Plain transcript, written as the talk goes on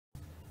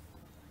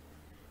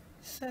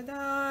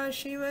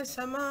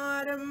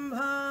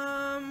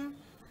सदाशिवसमारम्भां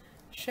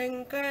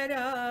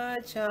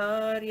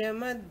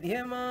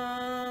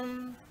शङ्कराचार्यमध्यमाम्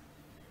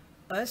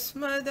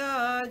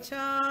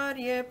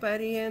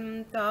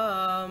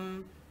अस्मदाचार्यपर्यन्तां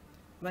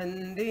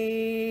वन्दे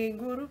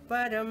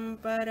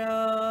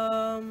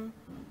गुरुपरम्पराम्।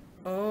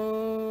 ॐ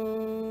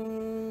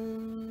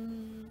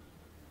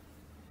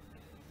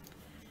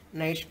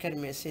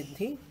Naishkarmya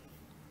Siddhi,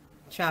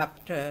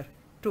 Chapter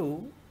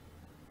 2,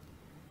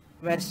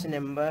 verse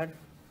number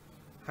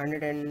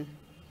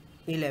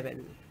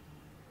 111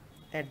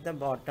 at the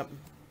bottom.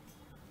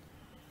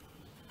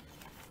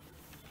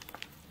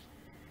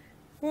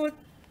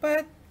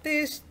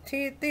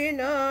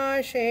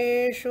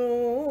 Utpattisthitināṣeṣu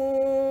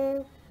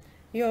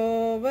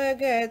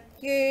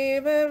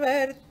yovagatyeva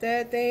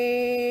vartate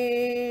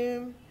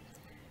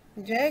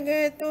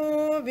jagato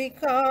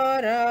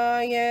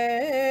vikārāya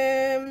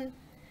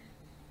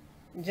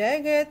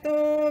jagato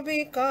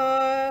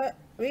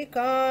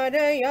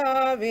vikāraya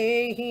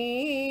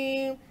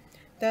vehi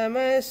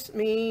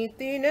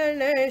tamasmīti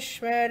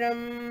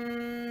nanashvaram.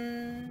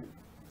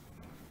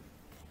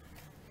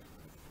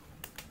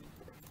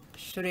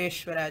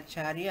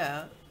 Sureshwaracharya,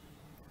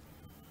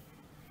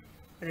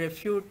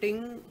 refuting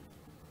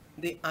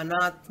the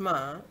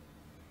anatma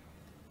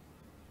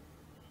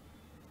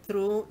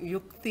through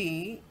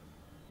yukti,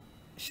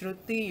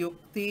 shruti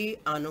yukti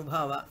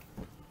anubhava.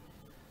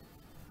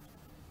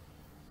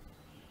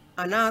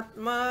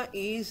 Anatma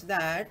is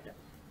that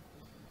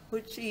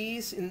which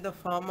is in the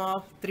form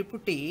of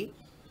triputi.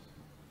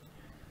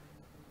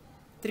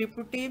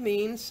 Triputi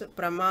means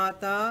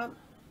pramata,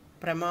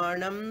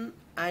 pramanam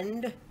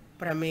and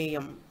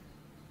prameyam.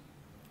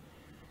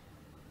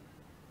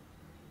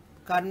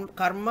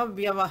 Karma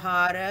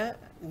vyavahara,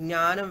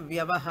 jnana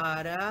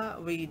vyavahara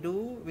we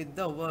do with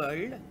the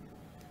world.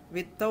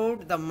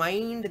 Without the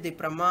mind, the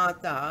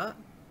pramata,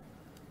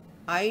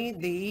 I,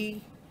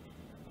 the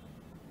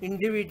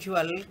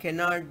individual,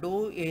 cannot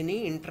do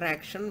any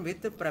interaction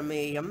with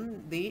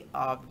prameyam, the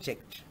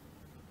object.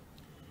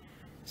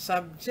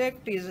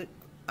 Subject is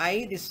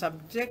I, the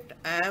subject,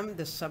 am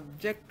the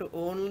subject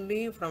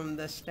only from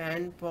the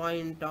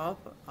standpoint of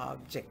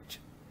object,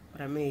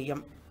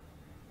 prameyam.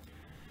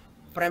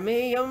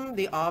 Prameyam,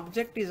 the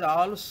object, is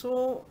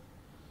also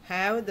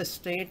have the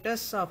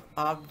status of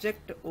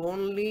object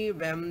only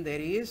when there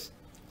is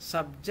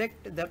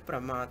subject, the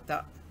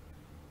pramata.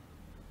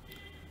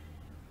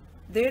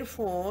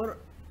 Therefore,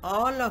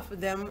 all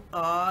of them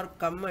are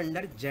come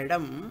under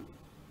jadam,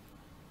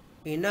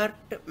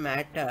 inert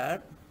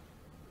matter.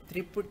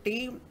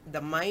 Triputi,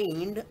 the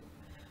mind,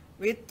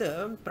 with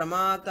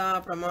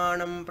pramata,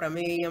 pramanam,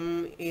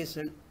 prameyam is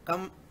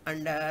come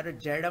under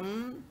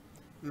jadam,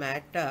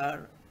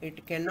 matter.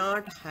 It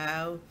cannot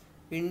have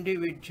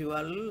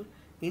individual,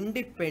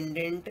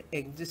 independent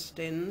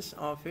existence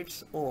of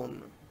its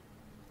own.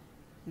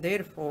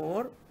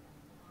 Therefore,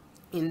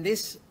 in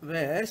this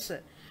verse,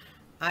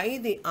 I,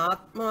 the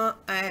Atma,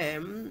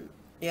 am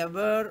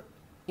ever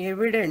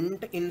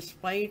evident in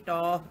spite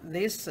of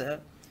this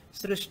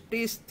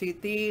Srishti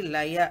Sthiti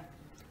Laya,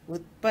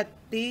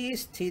 Utpatti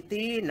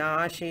Sthiti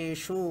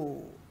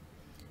Nasheshu.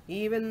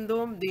 Even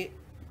though the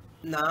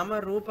Nama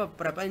Rupa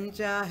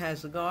Prapancha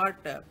has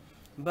got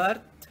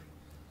birth,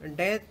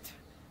 death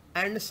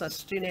and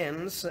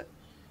sustenance,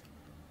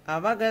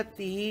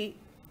 Avagati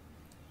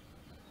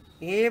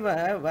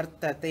eva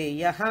vartate.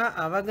 Yaha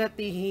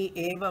avagatihi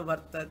eva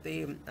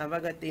vartate.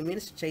 Avagati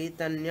means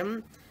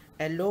Chaitanyam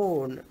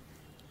alone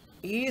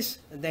is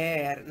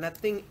there.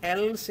 Nothing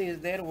else is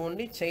there.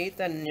 Only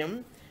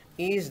Chaitanyam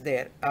is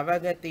there.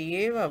 Avagati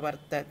eva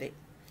vartate.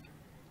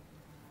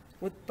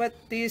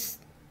 Utpatti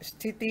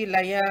sthiti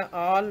laya,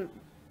 all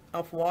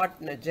of what?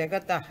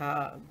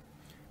 Jagataha.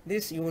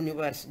 This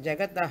universe.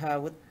 Jagataha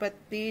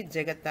utpatti,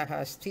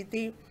 jagataha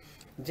sthiti,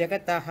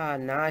 jagataha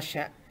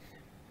nasha.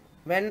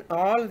 When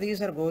all these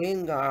are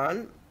going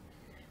on,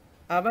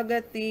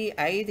 avagati,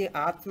 I, the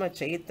Atma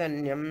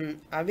Chaitanyam,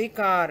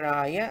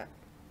 avikaraya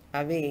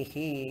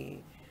avehi.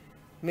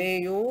 May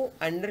you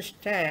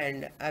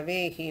understand.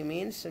 Avehi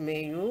means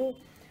may you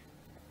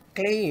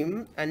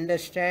claim,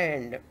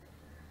 understand.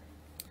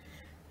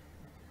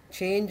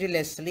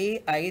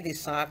 Changelessly, I, the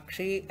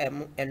Sakshi,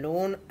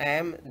 alone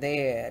am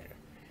there.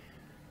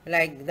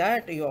 Like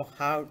that, you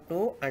have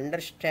to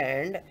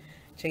understand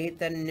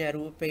Chaitanya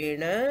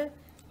Rupena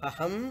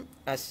Aham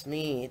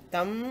asmi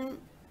tam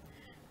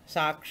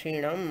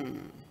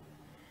sakshinam.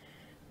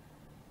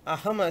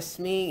 Aham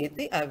asmi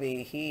iti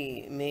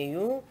avehi. May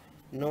you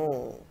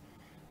know.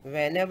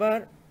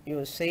 Whenever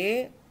you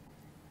say,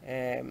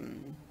 I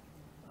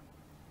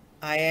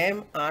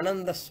am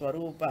Ananda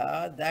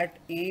Swarupa, that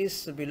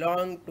is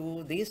belong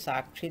to the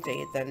Sakshi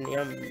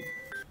Chaitanyam.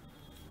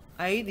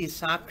 I, the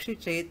Sakshi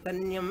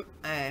Chaitanyam,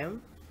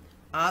 am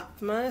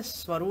Atma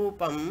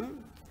Swarupam.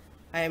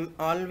 I am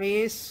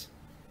always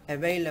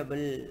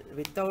available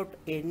without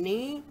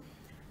any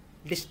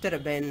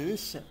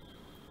disturbance.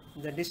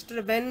 The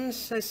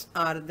disturbances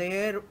are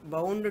there,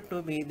 bound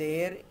to be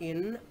there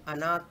in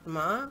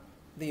Anatma,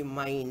 the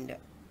mind.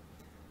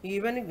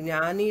 Even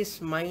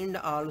Jnani's mind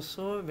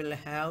also will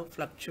have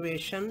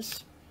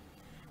fluctuations.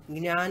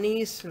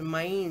 Jnani's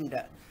mind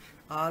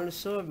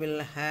also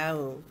will have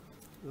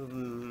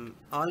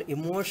all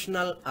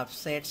emotional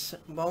upsets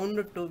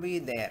bound to be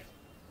there.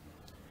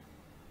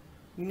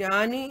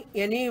 Jnani,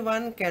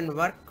 anyone can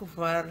work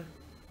for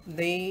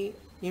the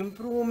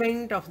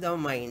improvement of the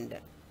mind.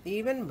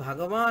 Even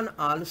Bhagavan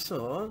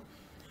also,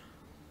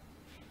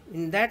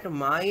 in that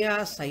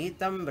Maya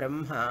Sahitam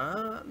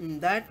Brahma, in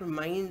that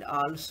mind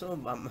also,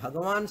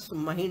 Bhagavan's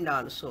mind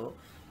also,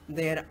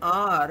 there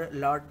are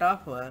lot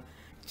of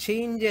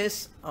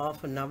changes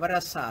of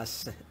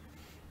Navarasas.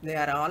 They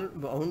are all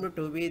bound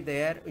to be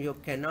there, you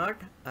cannot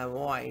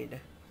avoid.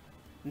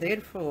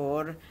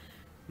 Therefore,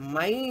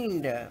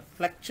 mind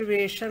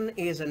fluctuation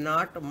is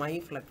not my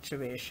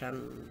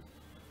fluctuation.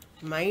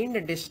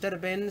 Mind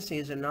disturbance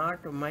is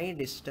not my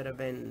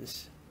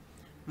disturbance.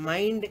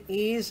 Mind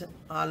is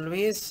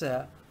always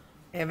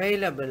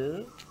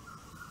available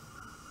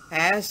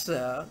as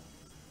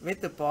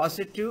with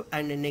positive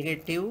and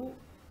negative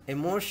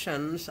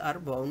emotions are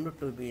bound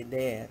to be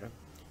there.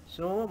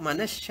 So,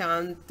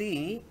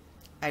 Manashanti,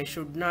 I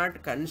should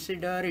not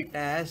consider it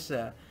as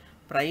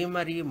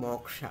primary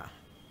moksha.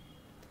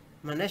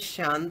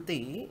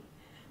 Manashanti,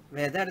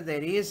 whether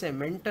there is a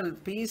mental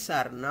peace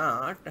or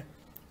not,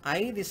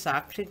 I, the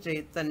Sakshi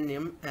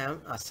Chaitanyam,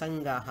 am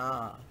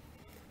asangaha.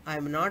 I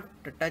am not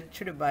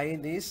touched by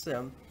these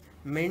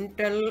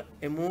mental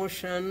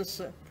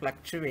emotions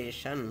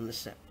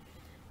fluctuations.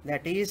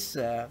 That is,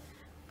 I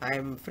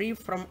am free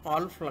from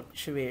all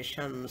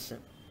fluctuations.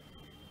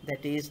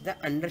 That is the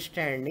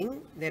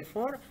understanding.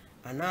 Therefore,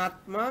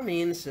 anatma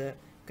means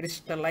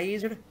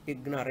crystallized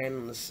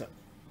ignorance.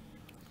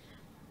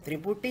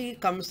 Triputi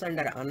comes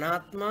under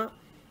anatma.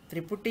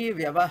 Triputi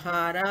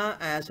vyavahara,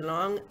 as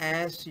long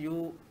as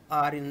you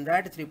are in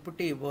that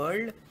Triputi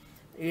world,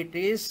 it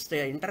is,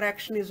 the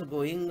interaction is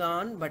going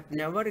on, but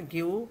never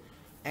give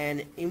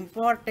an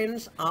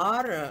importance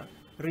or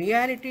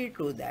reality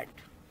to that.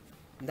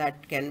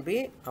 That can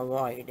be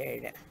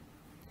avoided.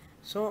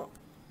 So,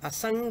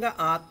 asanga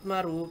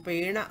atma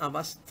rupena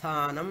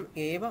avasthanam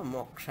eva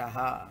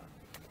mokshaha.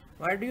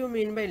 What do you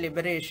mean by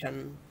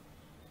liberation?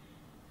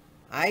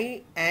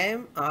 I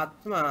am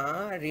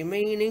Atma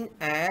remaining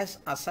as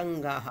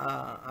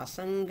Asangaha,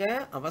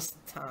 Asanga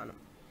Avasthanam.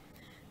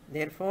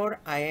 Therefore,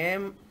 I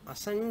am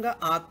Asanga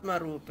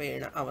Atma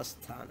Rupena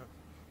Avasthanam.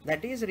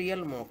 That is real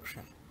moksha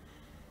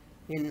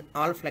in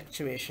all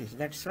fluctuations.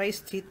 That's why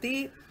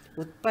Sthiti,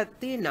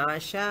 Utpatti,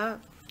 Nasha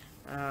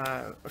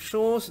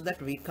shows that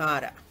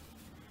Vikara,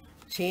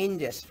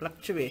 changes,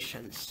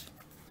 fluctuations,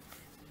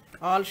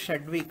 all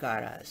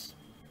Shadvikaras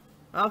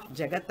of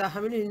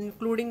Jagatah,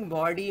 including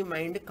body,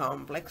 mind,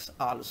 complex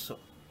also.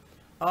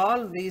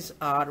 All these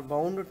are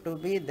bound to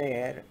be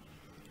there.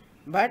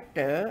 But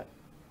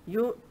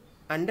you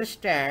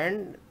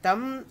understand,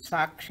 tam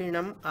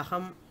sakshinam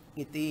aham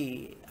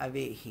iti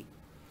avehi.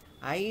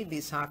 I, the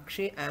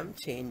Sakshi, am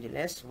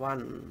changeless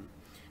one.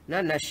 Na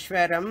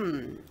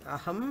nashwaram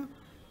aham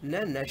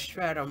na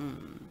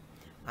nashwaram.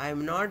 I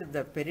am not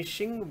the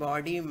perishing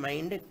body,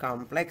 mind,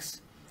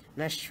 complex.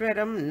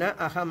 Nashwaram na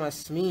aham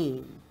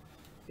asmi.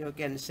 You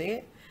can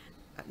say,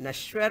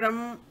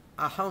 Nashwaram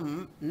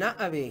aham na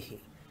avehi.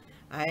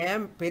 I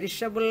am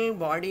perishable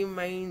body,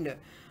 mind,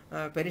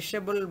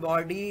 perishable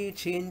body,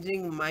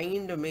 changing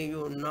mind. May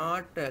you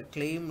not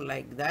claim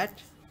like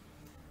that.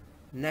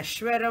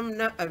 Nashwaram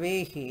na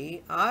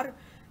avehi, or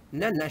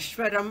na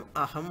nashwaram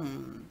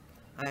aham.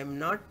 I am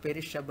not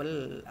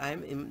perishable. I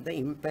am the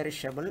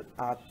imperishable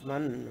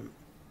Atman.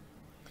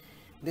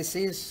 This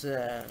is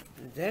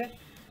the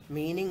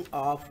meaning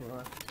of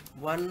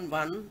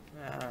 111,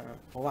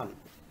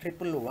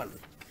 111.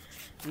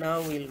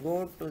 Now we'll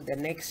go to the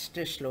next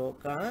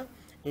shloka,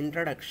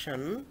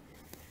 introduction,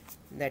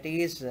 that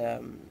is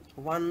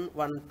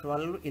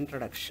 112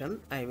 introduction.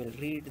 I will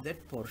read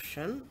that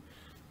portion.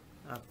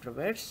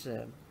 Afterwards,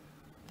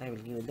 I will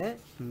give the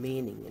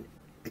meaning.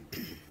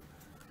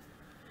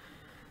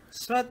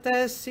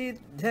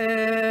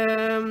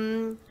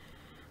 Swatasiddham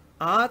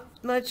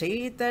Atma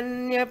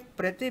Chaitanya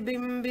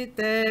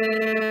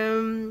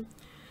Pratibimbitam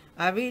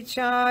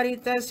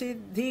Avicharita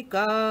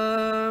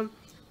Siddhika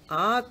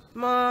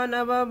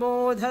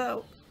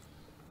Atmanavabodha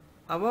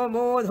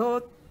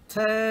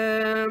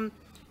Avabodhottham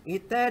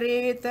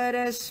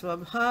Itaretara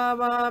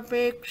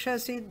Swabhavapeksha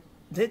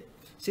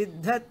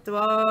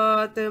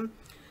Siddhatvat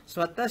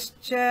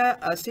Swatascha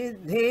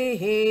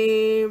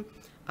Asiddhehe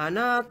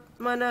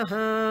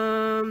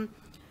Anatmanah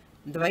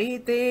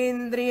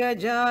Dvaitendriya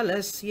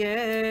Jalasya.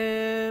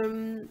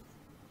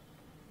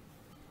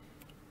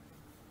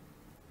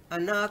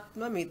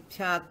 Anatma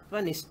Mithyatva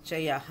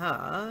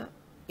Nischyaha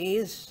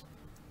is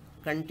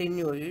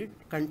continued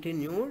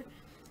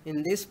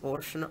in this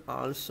portion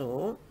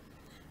also.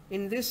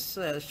 In this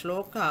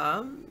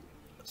shloka,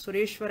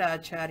 Sureshwara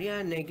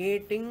Acharya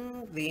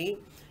negating the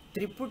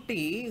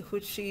Triputi,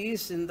 which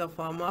is in the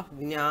form of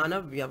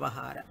Jnana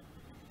Vyavahara.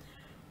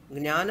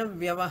 Jnana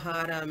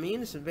Vyavahara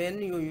means when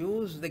you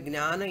use the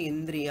Jnana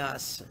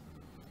Indriyas,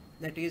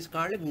 That is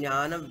called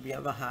Jnana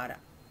Vyavahara.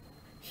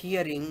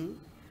 Hearing,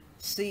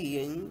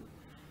 seeing,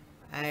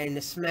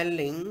 and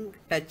smelling,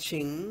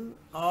 touching,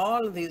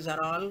 all these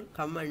are all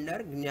come under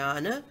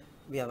Jnana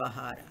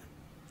Vyavahara.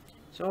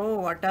 So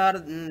what are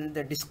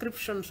the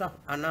descriptions of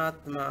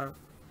Anatma?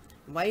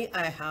 Why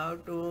I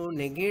have to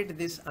negate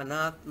this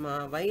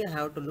Anatma? Why I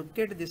have to look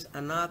at this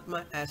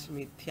Anatma as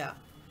Mithya?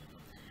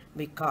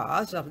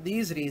 Because of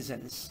these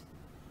reasons.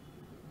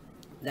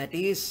 That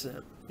is,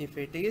 if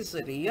it is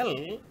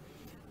real,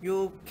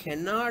 you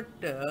cannot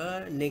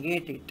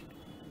negate it.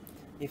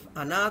 If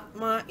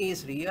Anatma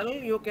is real,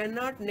 you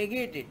cannot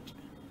negate it.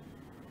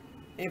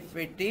 If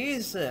it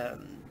is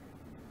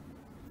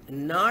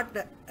not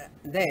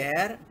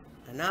there,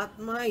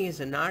 Anatma is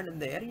not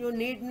there, you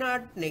need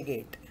not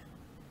negate.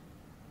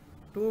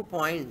 2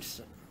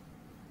 points.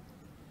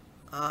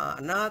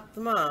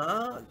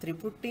 Anatma,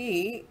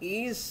 Triputi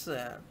is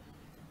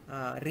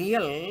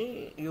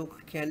real, you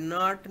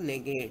cannot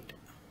negate.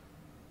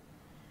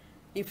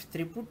 If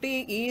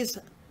Triputi is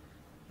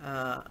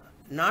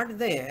not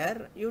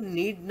there, you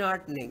need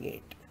not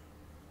negate.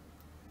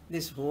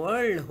 This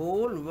world,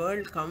 whole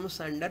world comes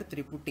under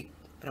Triputi.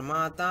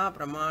 Pramata,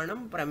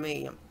 Pramanam,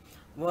 Prameyam.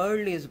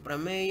 World is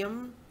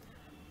Prameyam.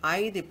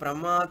 I, the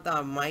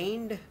Pramata,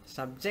 mind,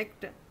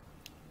 subject,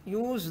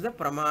 use the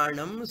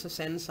Pramanams,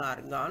 sense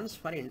organs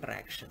for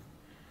interaction.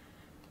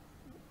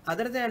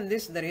 Other than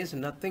this, there is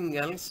nothing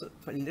else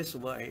in this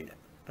world.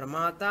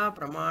 Pramata,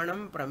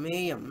 Pramanam,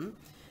 Prameyam,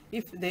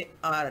 if they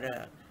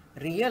are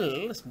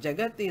real,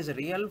 Jagat is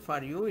real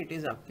for you, it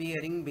is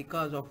appearing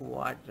because of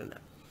what?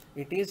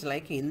 It is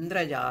like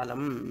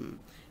Indrajalam.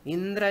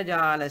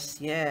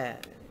 Indrajalasya.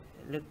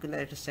 Look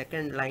at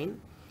second line,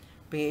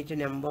 page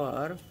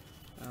number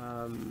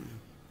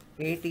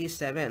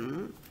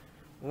 87,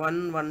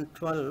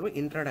 112,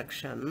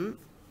 introduction.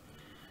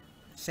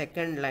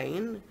 Second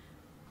line.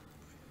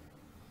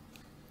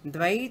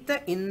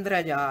 Dvaita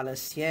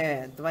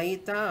Indrajalasya.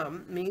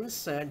 Dvaita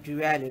means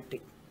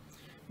duality.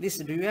 This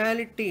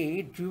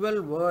duality,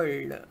 dual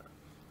world,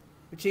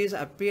 which is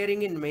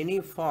appearing in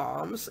many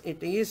forms,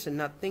 it is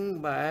nothing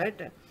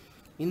but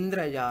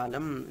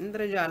Indrajalam.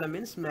 Indrajalam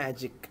means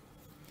magic.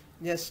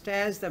 Just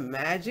as the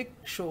magic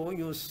show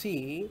you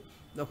see,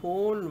 the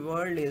whole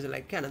world is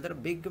like another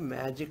big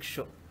magic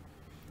show.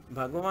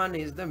 Bhagavan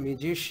is the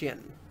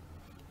magician.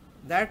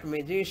 That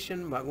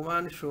magician,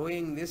 Bhagavan,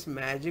 showing this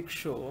magic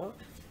show,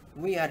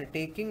 we are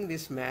taking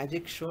this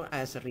magic show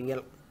as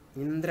real.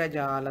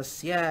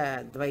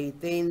 Indrajalasya,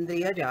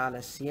 Dvaitendriya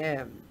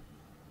Jalasya.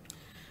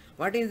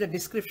 What is the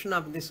description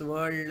of this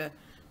world?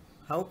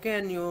 How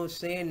can you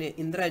say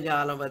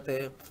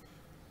Indrajalavat?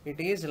 It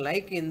is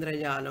like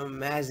Indrajalam,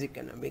 magic.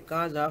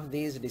 Because of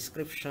these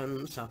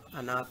descriptions of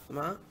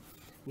Anatma,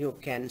 you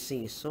can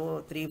see.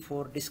 So,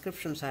 3-4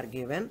 descriptions are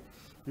given.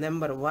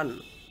 Number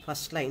 1,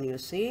 first line you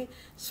see,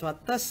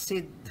 Swata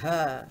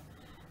Siddha.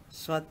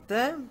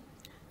 Swata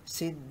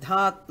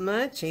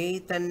Siddhatma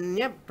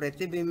Chaitanya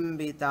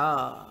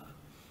Pratibimbita.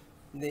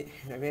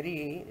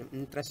 Very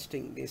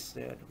interesting, these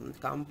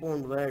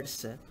compound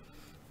words,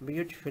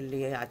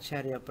 beautifully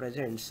Acharya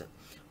presents.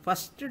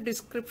 First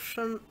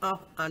description of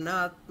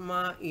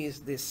Anatma is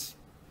this.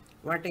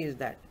 What is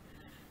that?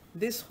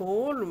 This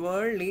whole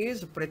world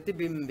is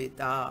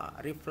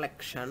Pratibimbita,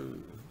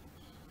 reflection.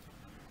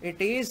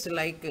 It is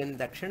like in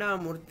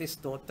Dakshinamurti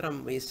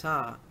Stotram we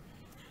saw,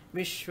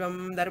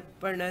 Vishwam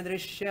Darpana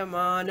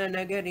Drishyamana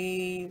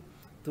Nagari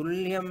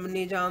Tulyam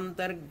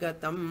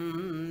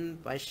Nijantargatam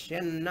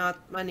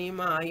Pashyannatmani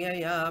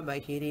Mayaya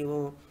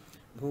Bahirivo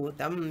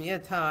Bhutam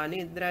Yatha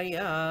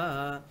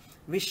Nidraya.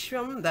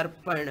 Vishwam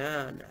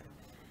Darpana.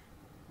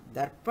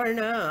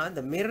 Darpana,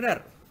 the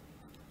mirror.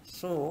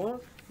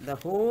 So, the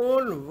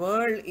whole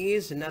world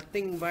is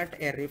nothing but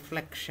a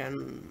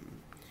reflection.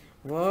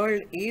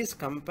 World is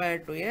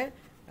compared to a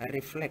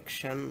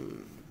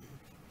reflection.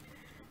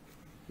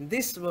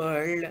 This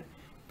world,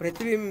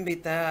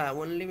 Pratibimbita,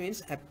 only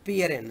means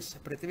appearance.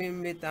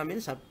 Pratibimbita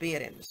means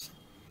appearance.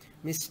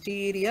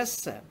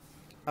 Mysterious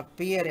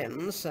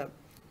appearance,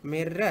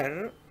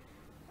 mirror,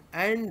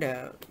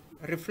 and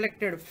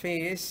reflected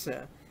face.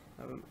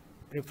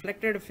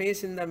 Reflected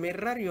face in the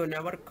mirror you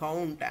never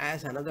count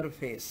as another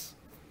face.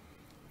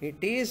 It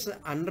is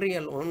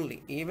unreal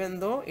only,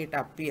 even though it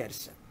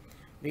appears.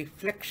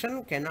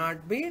 Reflection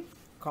cannot be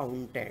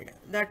counted.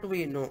 That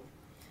we know.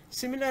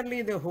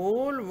 Similarly, the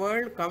whole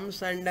world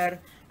comes under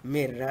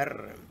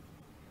mirror.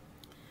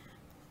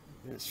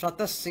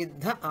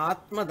 Swatasiddha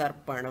Atma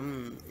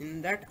Darpanam.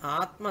 In that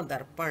Atma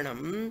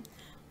Darpanam,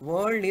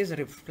 world is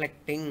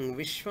reflecting.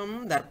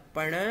 Vishwam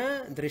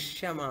Darpana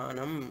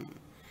Drishyamanam.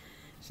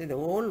 See, the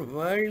whole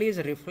world is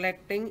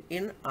reflecting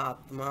in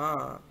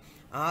Atma.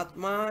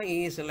 Atma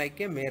is like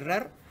a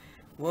mirror.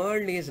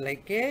 World is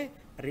like a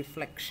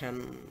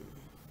reflection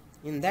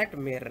in that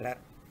mirror.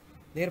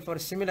 Therefore,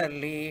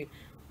 similarly,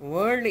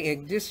 world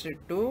exists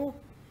to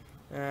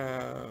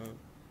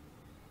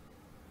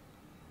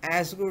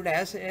as good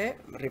as a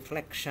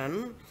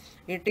reflection.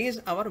 It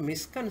is our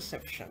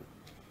misconception.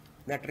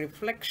 That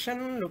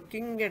reflection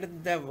looking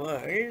at the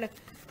world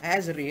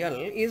as real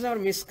is our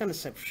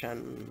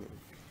misconception.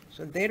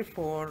 So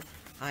therefore,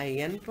 I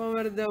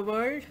empower the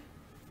world,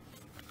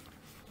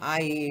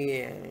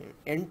 I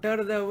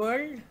enter the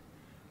world,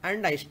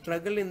 and I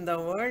struggle in the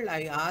world.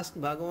 I ask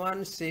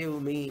Bhagavan,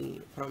 save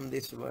me from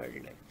this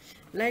world.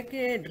 Like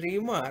a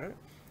dreamer,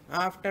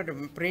 after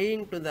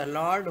praying to the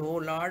Lord, oh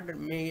Lord,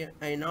 may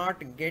I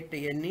not get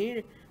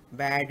any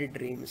bad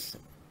dreams,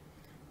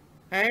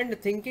 and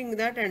thinking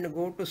that and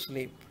go to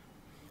sleep,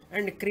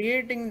 and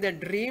creating the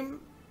dream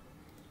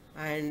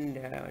and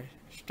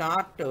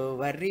start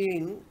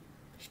worrying,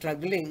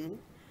 struggling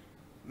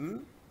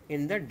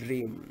in the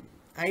dream.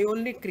 I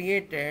only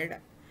created,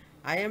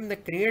 I am the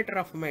creator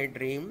of my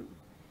dream,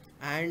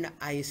 and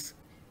I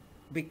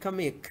become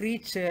a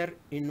creature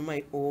in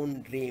my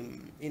own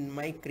dream, in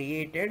my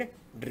created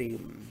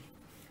dream.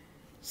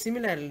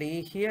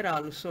 Similarly, here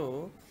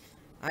also,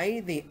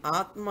 I, the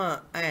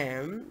Atma,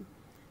 am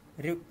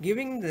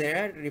giving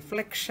the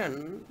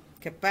reflection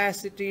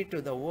capacity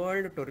to the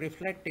world to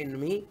reflect in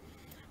me,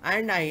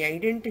 and I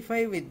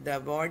identify with the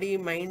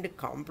body-mind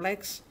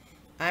complex,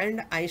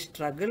 and I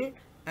struggle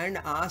and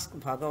ask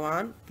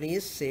Bhagavan,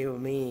 please save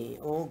me.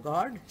 Oh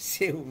God,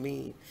 save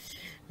me.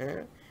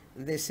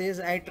 This is,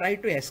 I try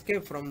to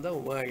escape from the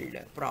world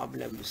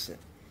problems.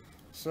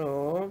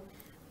 So,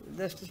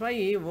 that's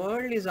why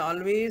world is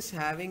always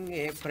having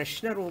a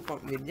Prashna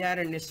Rupam.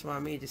 Vidyaranya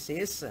Swami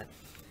says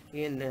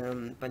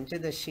in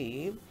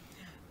Panchadashi,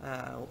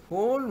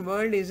 whole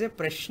world is a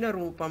Prashna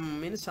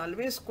Rupam, means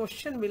always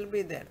question will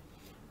be there.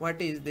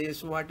 What is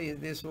this? What is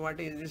this? What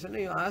is this? And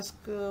you ask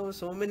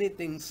so many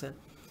things.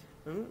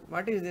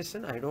 What is this?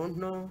 And I don't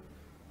know.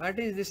 What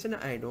is this? And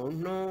I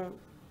don't know.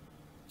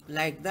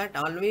 Like that,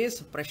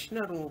 always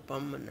Prashna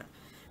Rupam.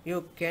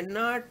 You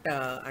cannot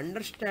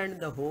understand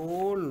the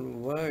whole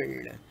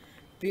world.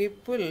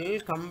 People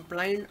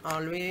complain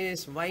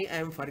always, why I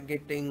am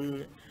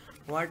forgetting,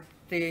 what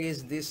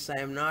is this, I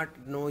am not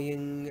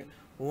knowing,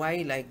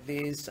 why like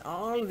this,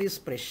 all this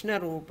Prashna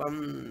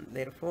Rupam.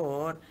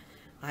 Therefore,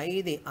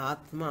 I, the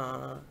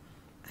Atma,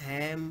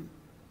 am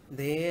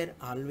there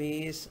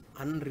always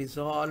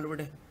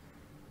unresolved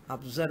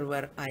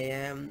observer. I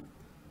am,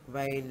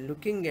 while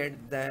looking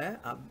at the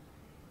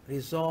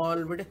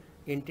resolved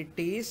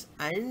entities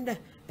and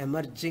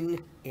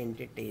emerging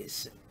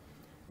entities.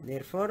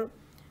 Therefore,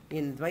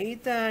 in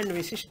Dvaita and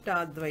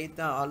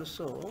Visishtadvaita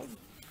also,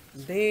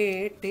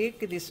 they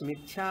take this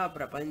Mithya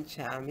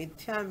Prapancha.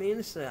 Mithya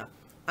means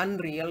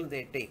unreal,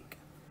 they take.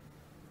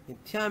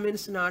 Mithya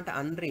means not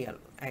unreal,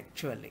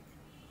 actually.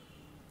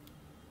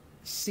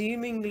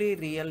 Seemingly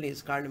real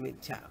is called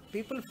Mithya.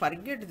 People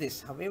forget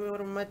this,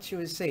 however much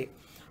we say.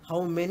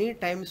 How many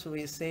times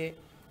we say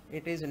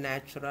it is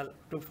natural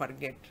to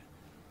forget.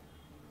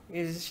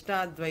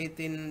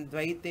 Dvaitins,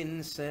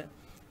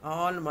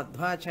 all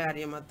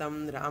Madhvacharya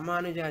Matam,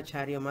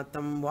 Ramanujacharya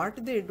Matam,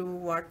 what they do,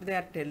 what they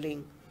are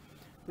telling.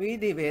 We,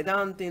 the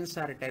Vedantins,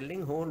 are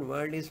telling whole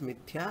world is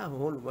Mithya,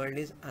 whole world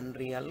is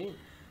unreal.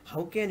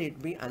 How can it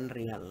be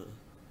unreal?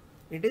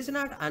 It is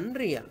not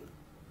unreal.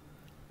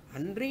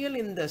 Unreal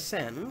in the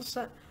sense,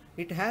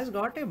 it has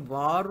got a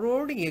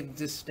borrowed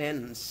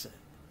existence.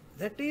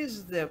 That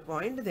is the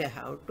point they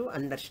have to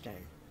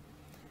understand.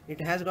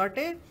 It has got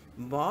a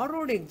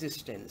borrowed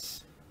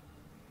existence.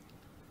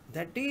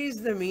 That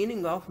is the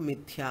meaning of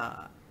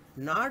Mithya.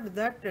 Not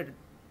that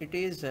it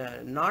is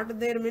not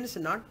there means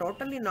not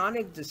totally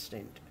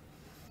non-existent.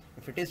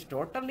 If it is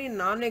totally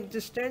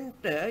non-existent,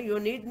 you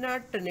need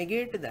not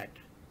negate that.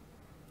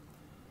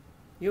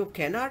 You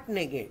cannot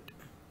negate.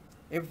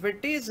 If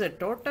it is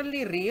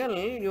totally real,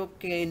 you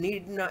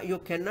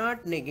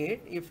cannot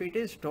negate. If it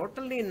is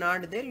totally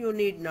not there, you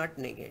need not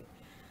negate.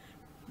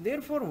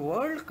 Therefore,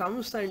 world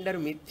comes under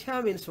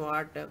Mithya means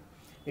what?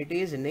 It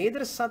is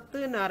neither Sat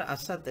nor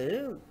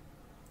Asat.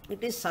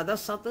 It is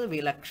Sadasat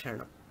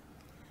Vilakshana.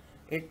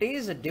 It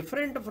is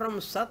different from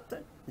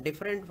Sat,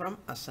 different from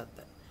Asat.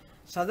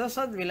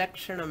 Sadasat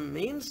Vilakshanam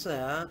means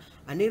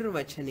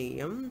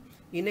Anirvachaniyam,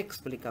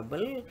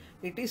 inexplicable.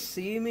 It is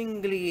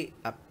seemingly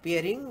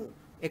appearing,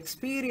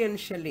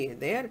 experientially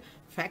there,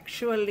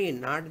 factually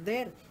not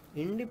there,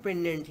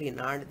 independently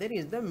not there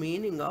is the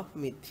meaning of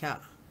Mithya.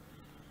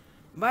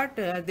 But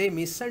they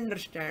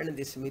misunderstand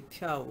this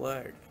Mithya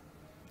word.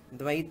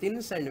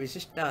 Dvaitins and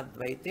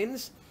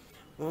Visishtadvaitins,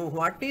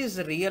 what is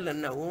real?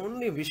 And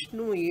only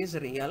Vishnu is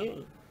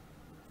real.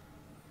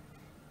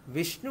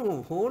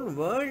 Vishnu, whole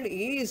world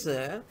is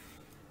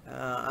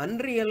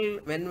unreal.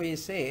 When we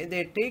say,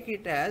 they take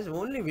it as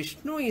only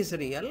Vishnu is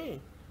real.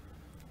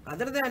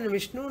 Other than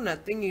Vishnu,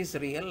 nothing is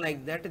real,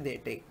 like that they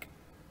take.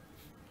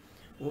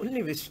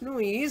 Only Vishnu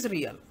is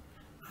real.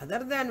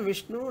 Other than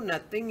Vishnu,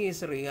 nothing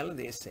is real,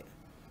 they say.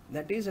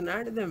 That is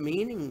not the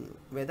meaning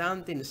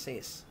Vedantin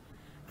says.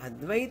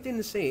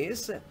 Advaitin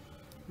says,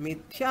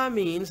 Mithya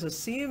means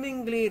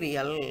seemingly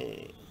real.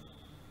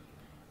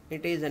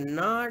 It is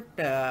not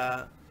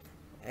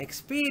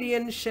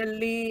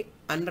experientially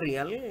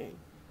unreal,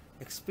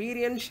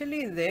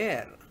 experientially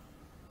there.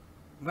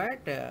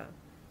 But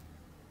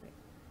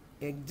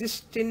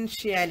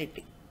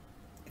existentiality.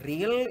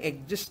 Real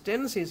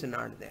existence is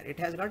not there. It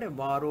has got a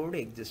borrowed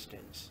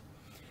existence.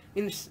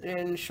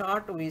 In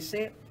short, we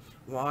say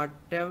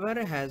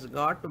whatever has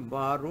got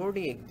borrowed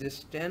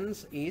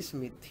existence is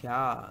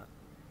mithya.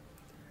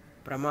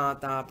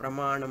 Pramata,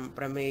 Pramanam,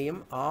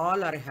 Prameyam,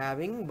 all are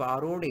having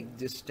borrowed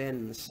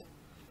existence.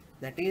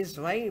 That is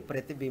why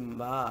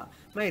Pratibimba.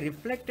 My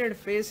reflected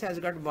face has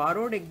got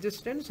borrowed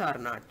existence or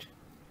not?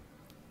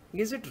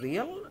 Is it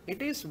real?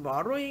 It is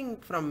borrowing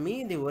from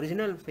me the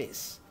original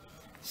face.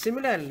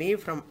 Similarly,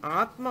 from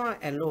Atma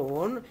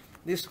alone,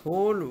 this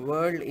whole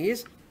world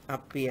is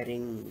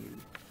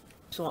appearing.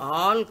 So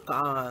all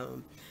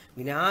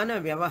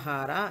Jnana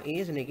Vyavahara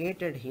is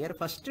negated here.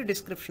 First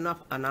description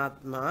of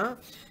Anatma,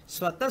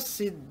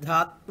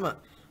 Swatasiddhatma.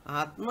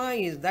 Atma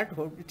is that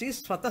which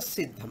is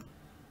Swatasiddham,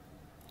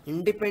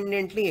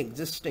 independently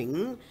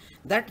existing,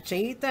 that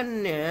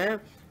Chaitanya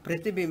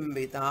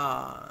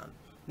Pratibimbita.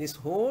 This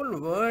whole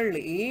world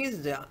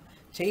is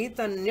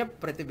Chaitanya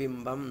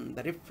Pratibimbam,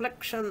 the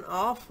reflection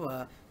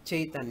of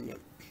Chaitanya,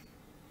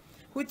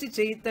 which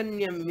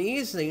Chaitanya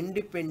is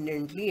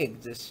independently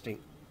existing.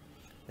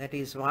 That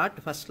is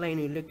what, first line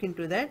you look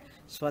into that,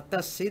 Swata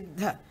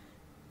Siddha,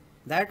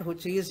 that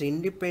which is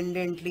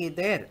independently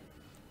there.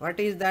 What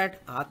is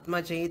that?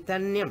 Atma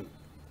Chaitanyam.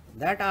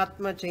 That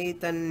Atma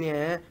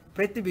Chaitanya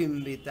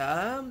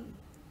Pratibimbita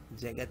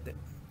Jagat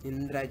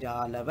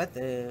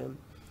Indrajalavat.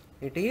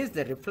 It is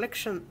the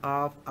reflection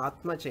of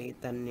Atma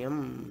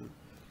Chaitanyam.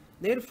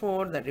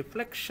 Therefore, the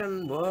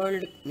reflection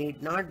world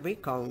need not be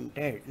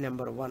counted.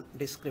 Number one,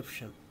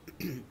 description.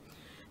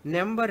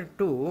 Number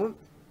two,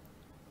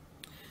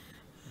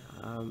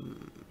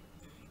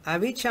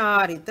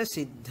 Avicharita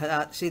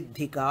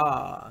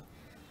Siddhika.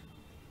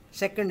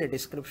 Second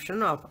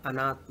description of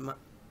Anatma.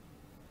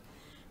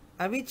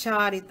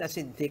 Avicharita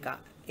Siddhika.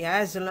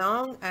 As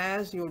long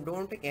as you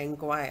don't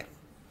inquire,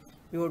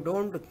 you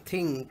don't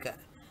think,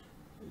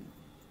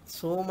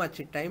 so much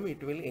time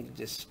it will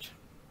exist.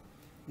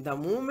 The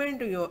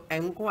moment you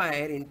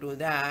inquire into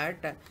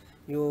that,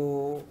 it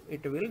will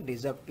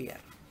disappear.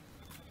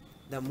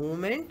 The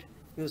moment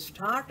you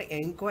start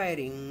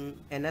inquiring,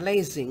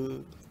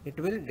 analyzing, it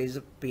will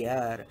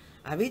disappear.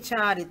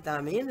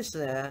 Avicharita means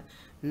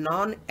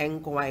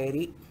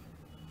non-inquiry.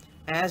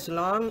 As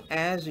long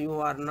as you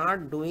are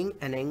not doing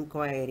an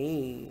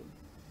inquiry,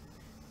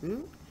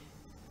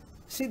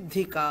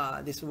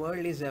 Siddhika, this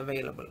world is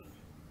available.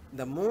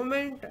 The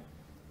moment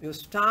you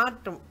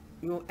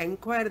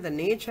inquire the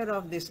nature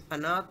of this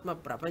Anatma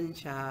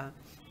Prapancha,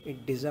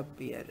 it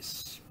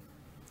disappears.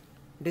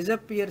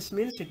 Disappears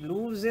means it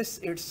loses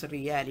its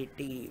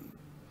reality.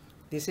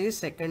 This is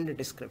second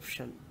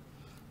description.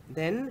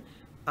 Then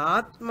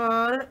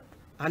Atma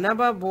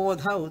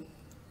Anavabodhotha.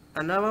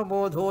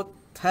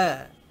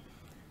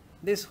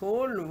 This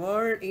whole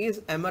world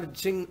is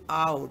emerging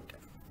out.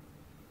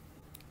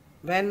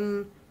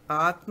 When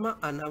Atma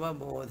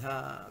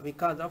Anavabodha,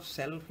 because of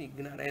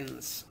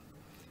self-ignorance.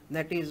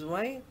 That is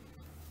why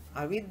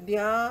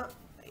avidya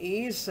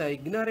is,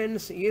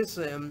 ignorance is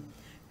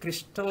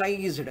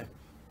crystallized.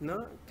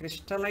 No?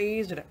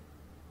 Crystallized.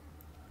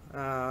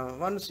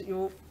 Once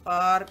you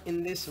are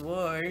in this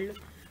world,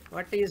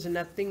 what is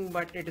nothing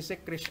but it is a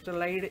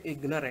crystallized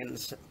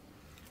ignorance.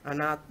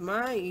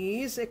 Anatma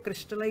is a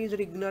crystallized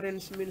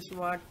ignorance means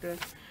what?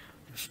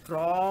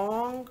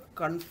 Strong,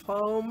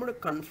 confirmed,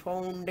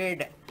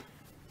 confounded.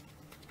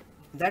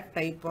 That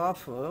type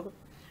of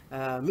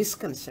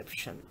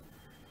misconception.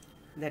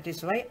 That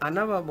is why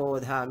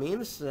Anavabodha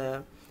means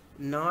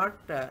not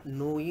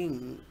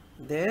knowing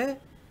the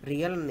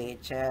real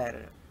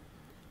nature.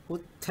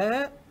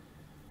 Uttha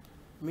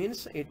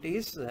means it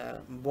is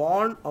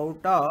born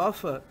out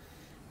of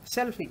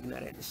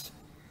self-ignorance.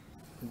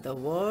 The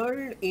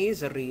world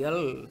is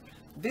real.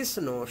 This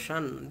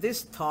notion,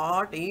 this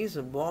thought is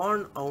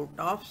born out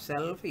of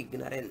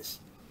self-ignorance.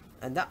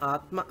 And the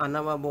Atma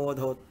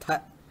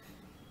Anavabodhotha.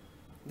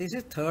 This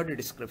is third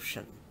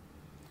description.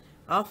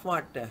 Of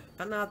what?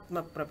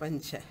 Anatma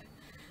Prapancha.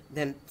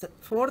 Then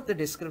fourth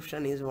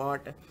description is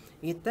what?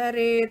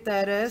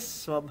 Itaretara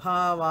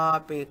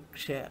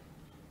Swabhavapeksha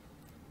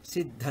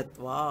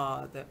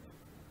Siddhatvad.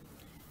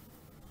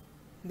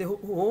 The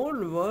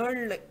whole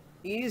world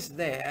is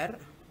there,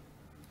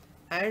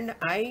 and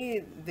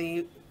I,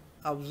 the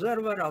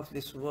observer of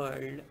this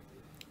world,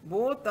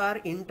 both are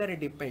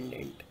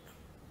interdependent.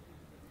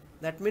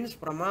 That means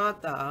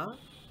Pramata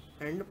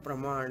and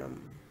Pramanam.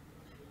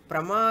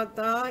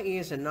 Pramata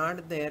is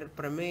not there,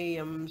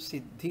 Prameyam,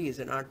 Siddhi is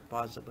not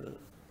possible.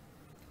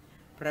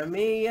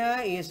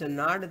 Prameya is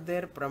not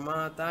there,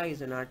 Pramata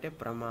is not a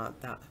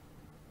Pramata.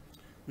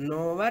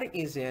 Knower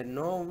is a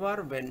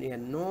knower when a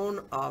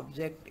known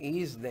object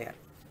is there.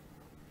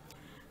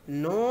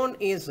 Known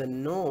is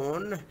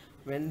known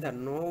when the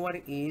knower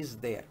is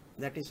there.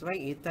 That is why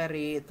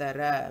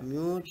itaretara,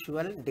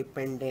 mutual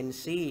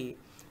dependency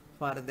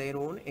for their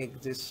own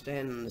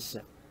existence.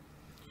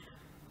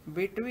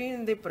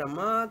 Between the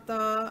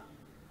Pramata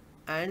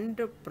and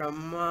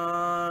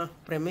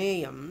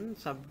Prameyam,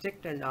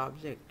 subject and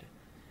object,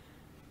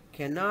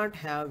 cannot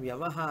have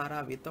vyavahara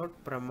without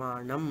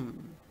pramanam.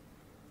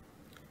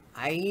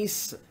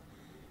 Eyes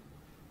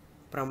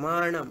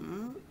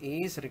pramanam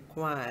is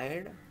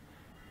required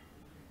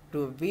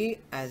to be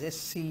as a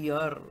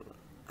seer.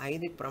 I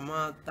the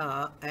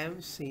pramata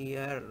am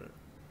seer,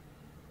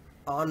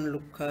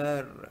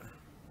 onlooker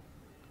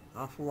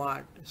of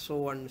what?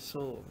 So and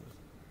so.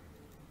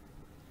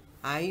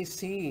 I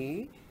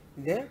see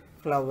the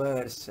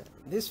flowers.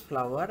 This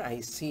flower I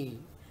see.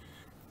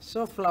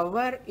 So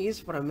flower is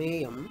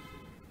prameyam.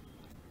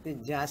 The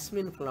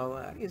jasmine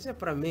flower is a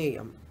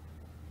prameyam.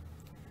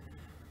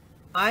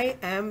 I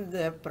am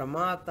the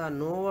pramata,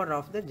 knower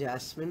of the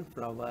jasmine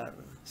flower,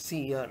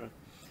 seer,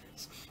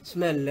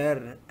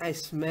 smeller. I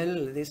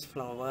smell this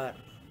flower.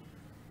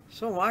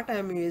 So what I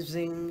am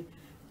using?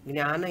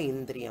 Jnana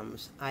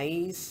indriyams.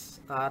 Eyes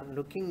are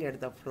looking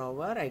at the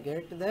flower. I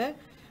get the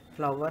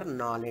flower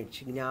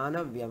knowledge.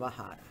 Jnana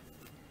vyavahara.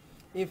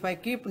 If I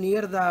keep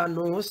near the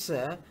nose,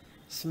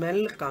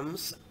 smell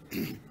comes.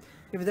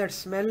 If that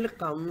smell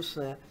comes,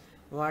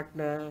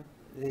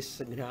 this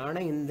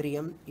jnana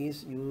indriyam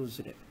is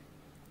used.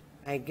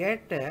 I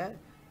get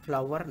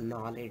flower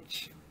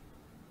knowledge.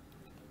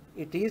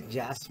 It is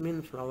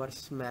jasmine flower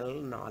smell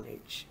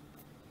knowledge.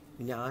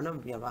 Jnana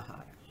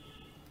vyavahara.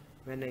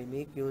 When I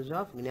make use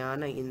of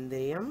jnana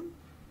indriyam,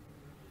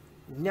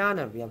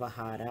 jnana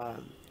vyavahara.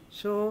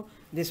 So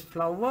this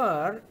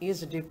flower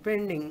is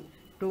depending,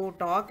 to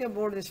talk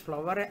about this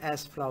flower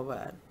as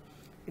flower,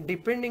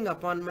 depending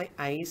upon my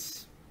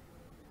eyes.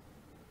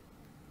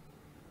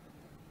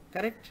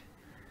 Correct?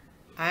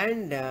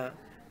 And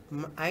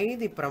I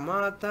the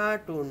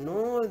pramata, to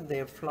know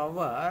the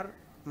flower,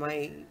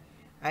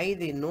 I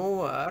the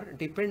knower,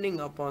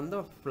 depending upon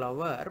the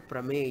flower,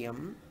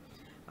 prameyam.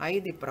 I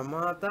the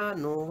pramata,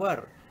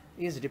 knower,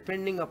 is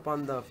depending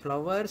upon the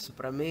flowers,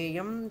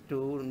 prameyam,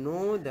 to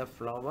know the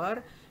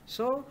flower.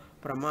 So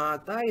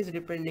pramata is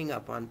depending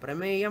upon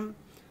prameyam,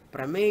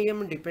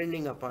 prameyam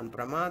depending upon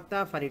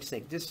pramata for its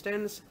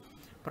existence,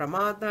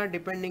 pramata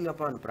depending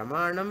upon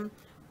pramanam.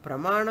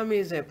 Pramanam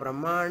is a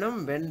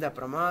pramanam when the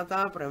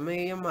pramata,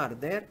 prameyam are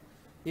there.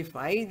 If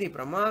I, the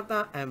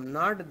pramata, am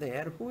not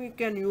there, who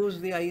can use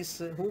the eyes?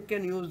 Who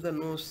can use the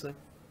nose?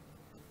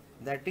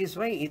 That is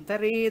why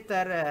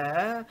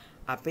itaretara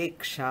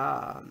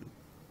apeksha.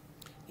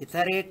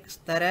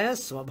 Itaretara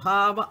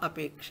swabhava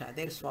apeksha.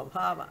 There is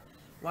swabhava.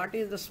 What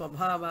is the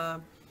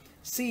swabhava?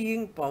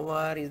 Seeing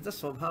power is the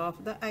swabhava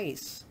of the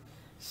eyes.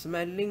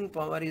 Smelling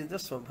power is the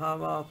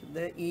swabhava of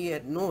the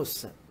ear,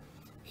 nose.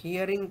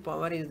 Hearing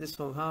power is the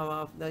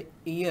swabhava of the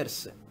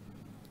ears.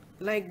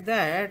 Like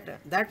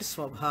that, that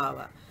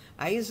swabhava.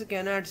 Eyes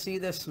cannot see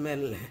the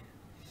smell.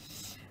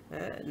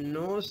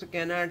 Nose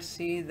cannot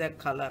see the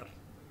color.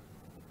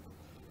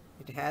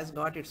 It has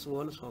got its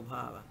own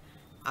swabhava.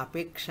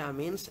 Apeksha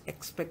means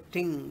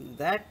expecting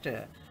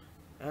that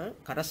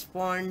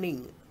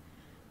corresponding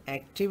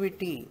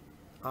activity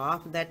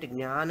of that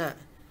jnana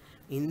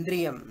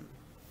indriyam,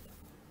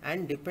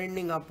 and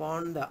depending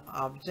upon the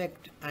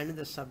object and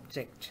the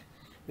subject.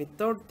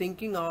 Without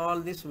thinking all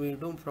this, we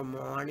do from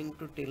morning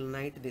to till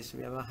night this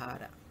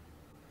vyavahara.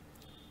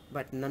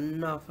 But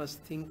none of us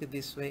think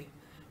this way.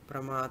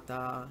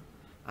 Pramata,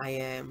 I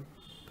am,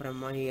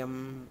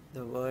 pramayam,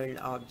 the world,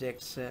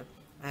 objects,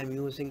 I am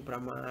using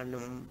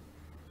pramanam.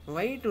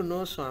 Why to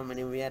know,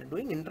 Swamini? We are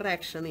doing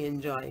interaction,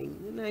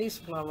 enjoying. Nice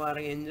flower,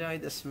 enjoy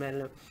the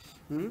smell.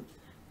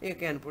 You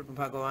can put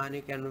Bhagavan,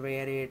 you can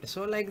wear it.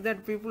 So like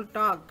that people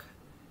talk.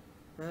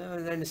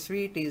 And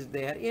sweet is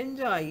there.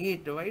 Enjoy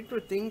it. Why to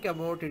think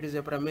about it is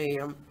a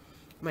prameyam?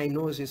 My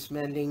nose is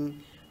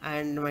smelling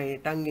and my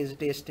tongue is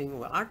tasting.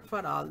 What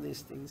for all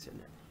these things?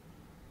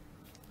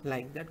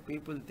 Like that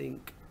people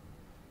think.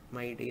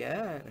 My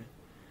dear,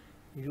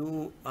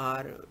 you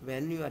are,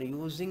 when you are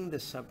using the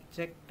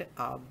subject,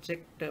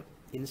 object,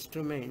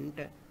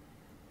 instrument,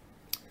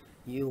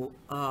 you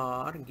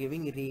are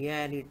giving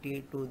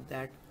reality to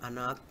that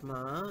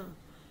anatma,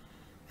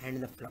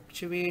 and the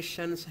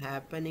fluctuations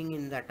happening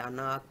in that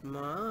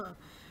anatma,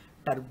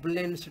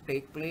 turbulence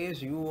take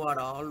place, you are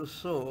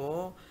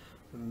also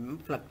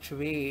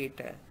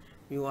fluctuate,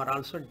 you are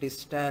also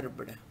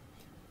disturbed.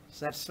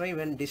 So that's why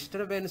when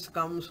disturbance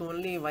comes,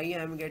 only why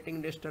I am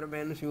getting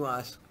disturbance, you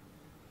ask.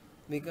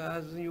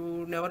 Because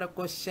you never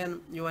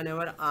question, you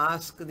never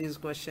ask these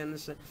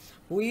questions.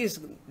 Who is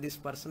this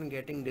person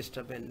getting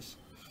disturbance?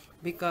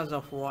 Because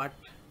of what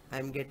I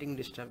am getting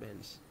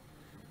disturbance?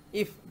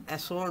 If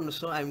so and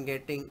so I am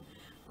getting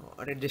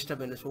a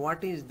disturbance,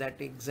 what is that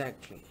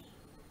exactly?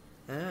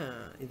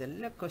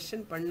 Idella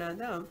question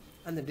pannada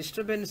and the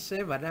disturbance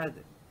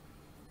varadu.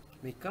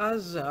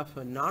 Because of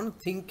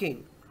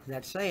non-thinking.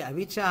 That's why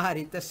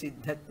avichaharita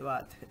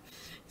siddhatvat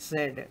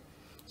said.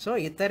 So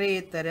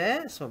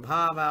itaretara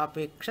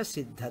swabhavapeksha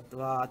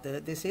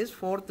siddhatvat. This is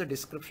fourth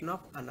description of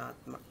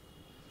anatma.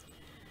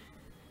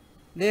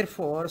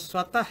 Therefore,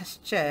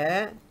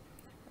 swatahascha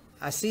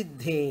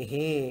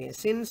asiddhehe,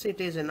 since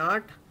it is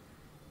not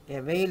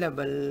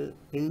available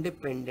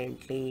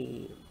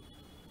independently.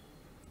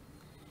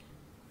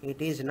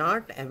 It is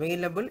not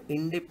available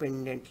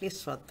independently.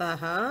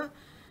 Swataha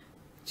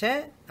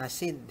cha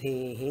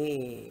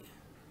asiddhehe.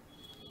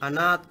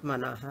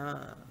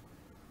 Anatmanaha.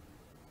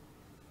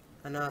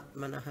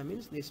 Anatmanaha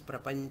means this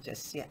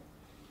prapanchasya.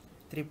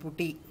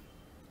 Triputi.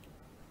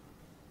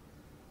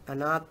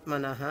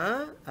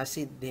 Anatmanaha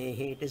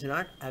asiddhehe. It is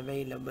not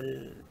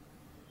available.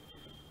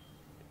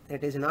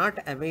 It is not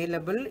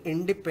available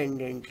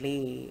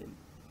independently.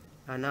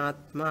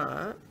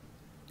 Anatma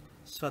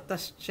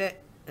swatascha,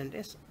 and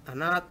is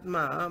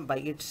anatma by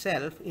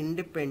itself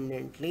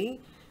independently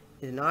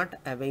is not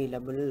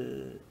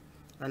available.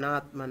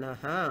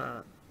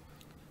 Anatmanaha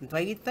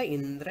dvaita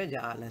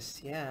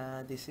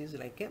indrajalasya. This is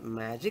like a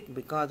magic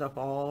because of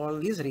all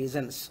these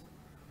reasons.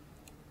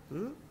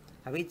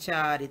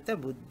 Avicharita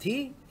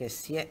buddhi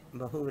yasya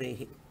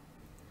bahuvrehi.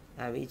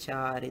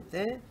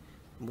 Avicharita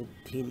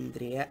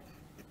buddhindriya.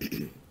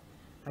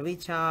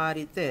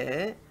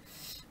 Avicharita,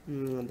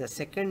 the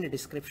second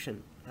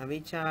description,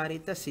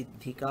 avicharita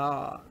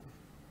siddhika.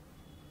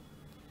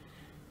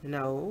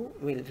 Now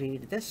we'll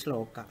read the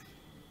sloka.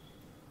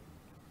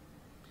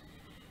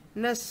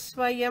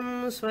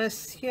 Nasvayam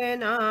swasya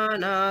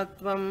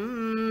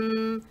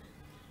nanatvam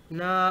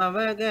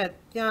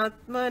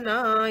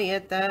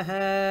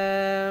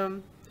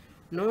navagatyaatmanayatah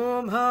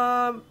no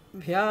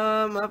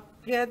bhabhyam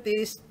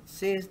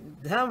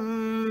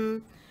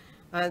apyatistham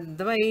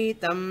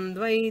advaitam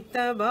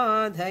dvaita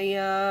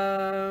badhaya.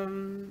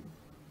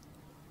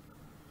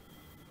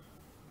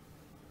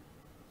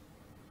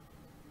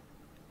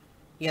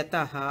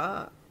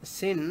 Yataha,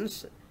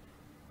 since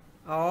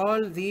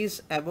all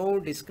these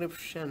above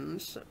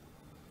descriptions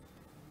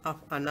of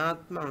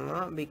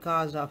anatma,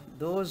 because of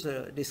those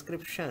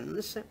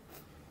descriptions,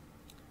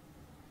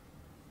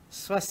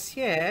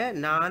 swasya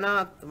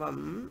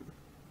nanatvam,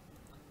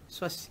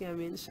 swasya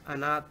means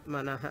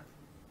anatmanaha.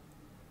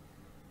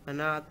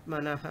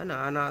 Anatmanaha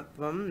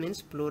nanatvam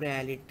means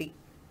plurality.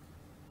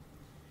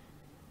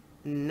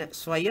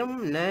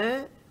 Swayam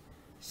na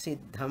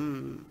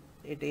siddham.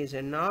 It is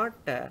not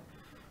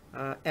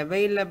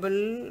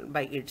available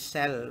by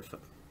itself,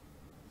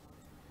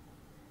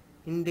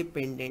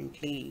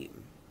 independently,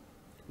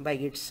 by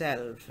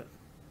itself.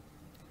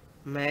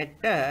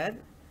 Matter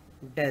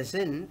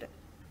doesn't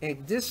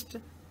exist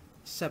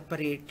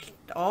separate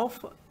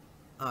of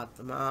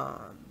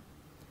Atma.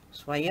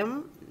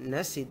 Swayam na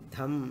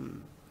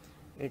siddham.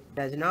 It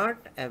does not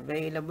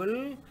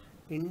available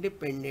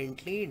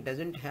independently, it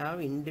doesn't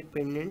have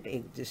independent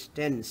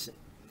existence.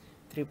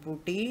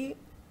 Triputi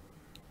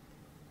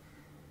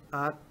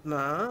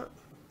Atma,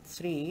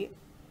 Sri,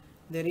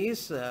 there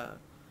is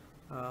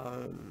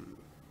anatma,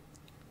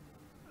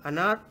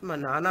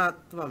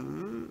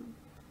 nanatvam,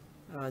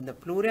 the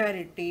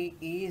plurality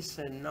is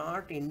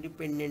not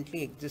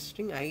independently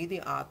existing. I, the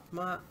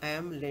Atma,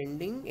 am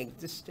lending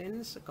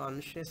existence,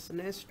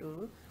 consciousness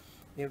to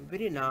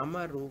every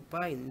nama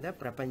rupa in the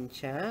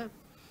prapancha,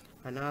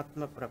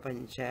 anatma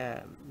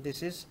prapancha.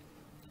 This is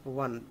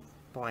one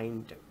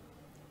point.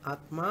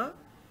 Atma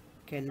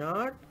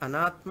cannot,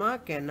 anatma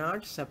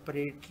cannot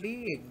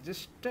separately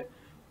exist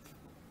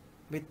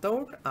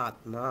without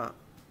Atma,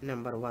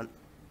 number one.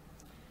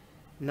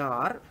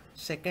 Nor,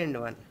 second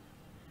one,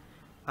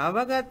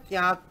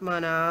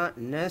 avagatyatmana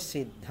na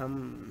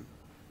siddham.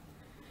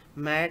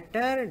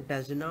 Matter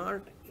does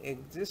not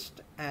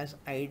exist as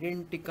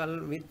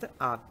identical with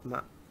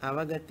Atma.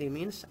 Avagati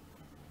means,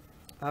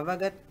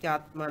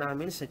 avagatyatmana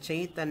means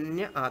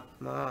chaitanya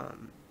Atma.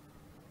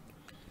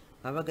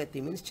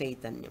 Avagati means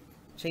chaitanya.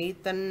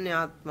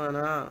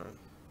 Chaitanyatmana.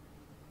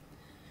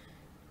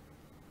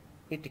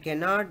 It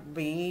cannot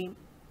be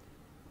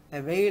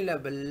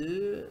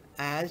available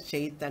as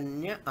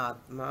Chaitanya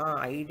Atma,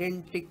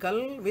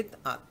 identical with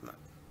Atma.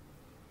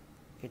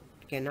 It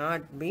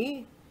cannot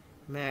be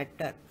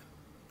matter.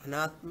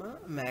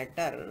 Anatma,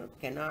 matter,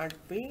 cannot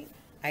be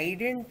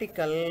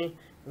identical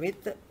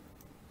with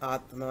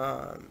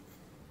Atma.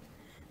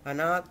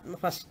 Anatma,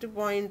 first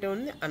point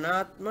only,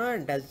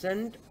 Anatma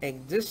doesn't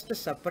exist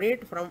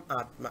separate from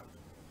Atma.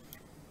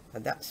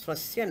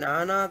 Swasya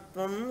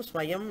nanatvam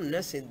swayam na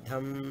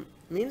siddham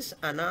means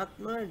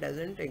Anatma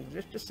doesn't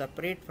exist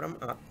separate from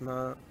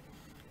Atma.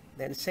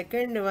 Then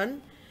second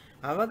one,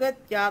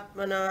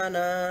 avagatyatmana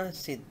na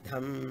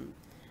siddham.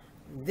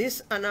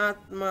 This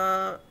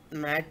Anatma,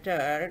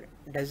 matter,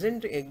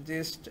 doesn't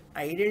exist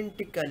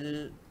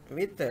identical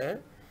with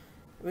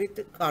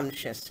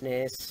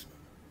consciousness.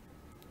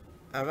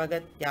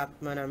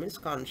 Avagatyatmana means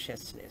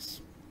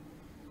consciousness.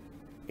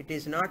 It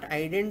is not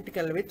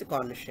identical with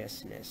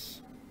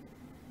consciousness.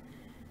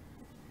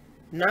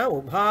 Na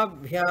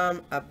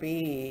ubhabhyam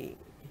api.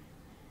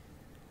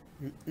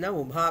 Na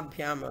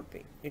ubhabhyam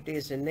api. It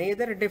is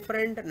neither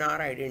different nor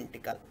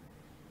identical.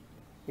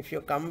 If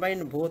you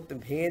combine both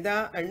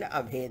Bheda and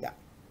Abheda.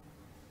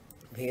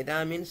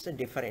 Bheda means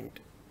different.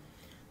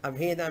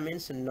 Abheda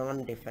means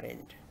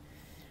non-different.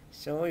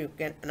 So you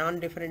can,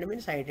 non-different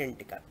means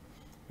identical.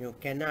 You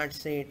cannot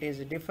say it is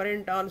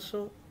different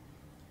also.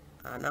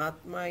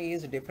 Anatma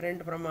is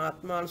different from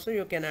Atma also,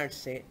 you cannot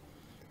say.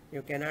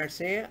 You cannot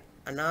say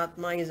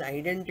Anatma is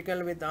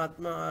identical with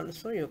Atma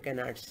also, you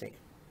cannot say.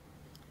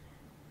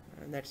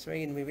 That's why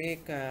in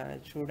Viveka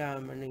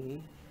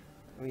Chudamani,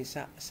 we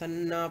say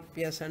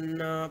Sannapya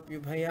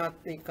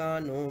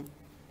Sannapyubhayatmikano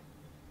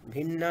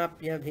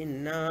Bhinnapya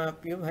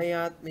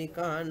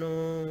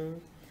Bhinnapyubhayatmikano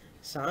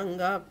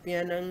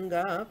Sangapya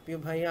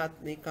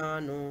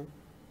Nangapyubhayatmikano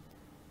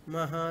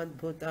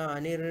Mahadbhuta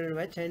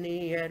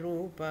Nirvachaniya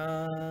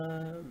Rupa.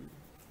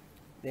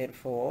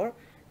 Therefore,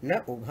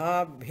 na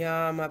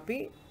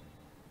ubhabhyamapi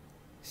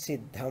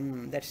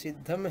siddham. That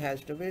siddham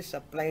has to be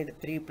supplied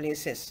 3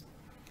 places.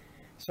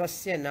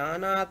 Swasya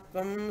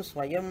nanatvam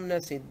swayam na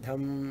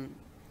siddham.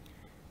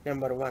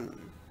 Number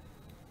 1.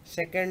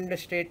 Second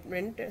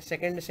statement,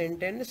 second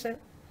sentence,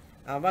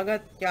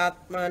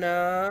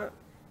 avagatyatmana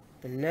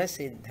na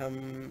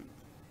siddham.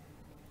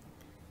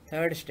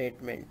 Third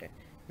statement,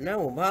 na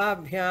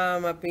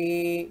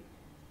ubhabhyamapi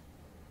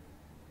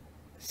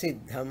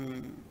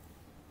siddham.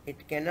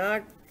 It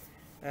cannot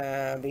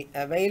be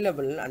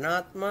available.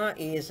 Anatma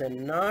is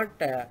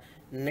not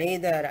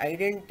neither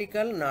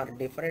identical nor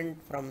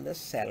different from the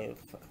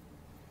self.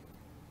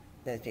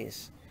 That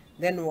is.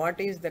 Then what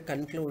is the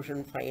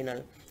conclusion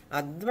final?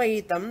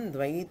 Advaitam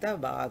dvaita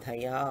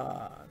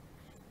badhaya.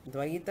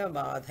 Dvaita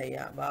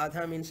badhaya.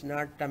 Badha means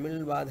not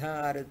Tamil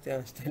badha or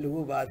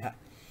Telugu badha.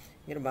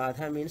 Here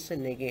badha means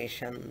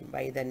negation.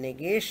 By the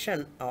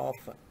negation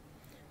of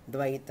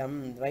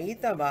Dvaitam,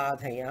 Dvaita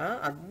Badhaya,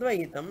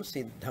 Advaitam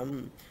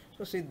Siddham.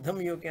 So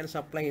Siddham you can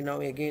supply now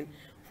again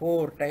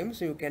 4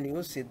 times, you can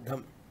use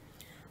Siddham.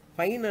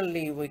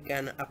 Finally, we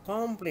can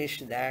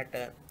accomplish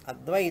that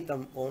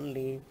Advaitam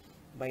only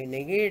by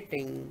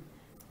negating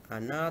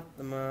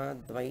Anatma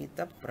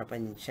Dvaita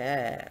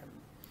Prapancha.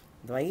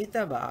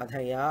 Dvaita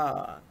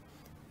Badhaya.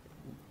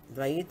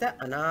 Dvaita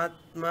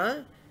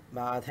Anatma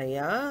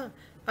Badhaya,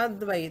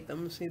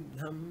 Advaitam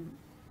Siddham.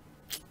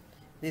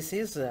 This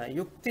is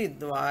Yukti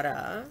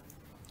Dwara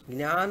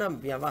Jnana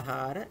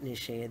Vyavahara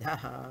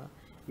Nishedha.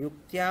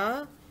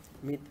 Yuktya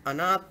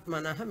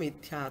Anatmanaha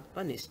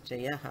Mithyatma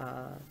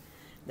Nischyaha.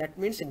 That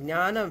means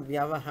Jnana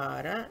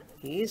Vyavahara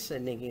is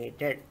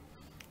negated.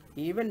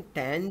 Even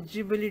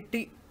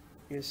tangibility,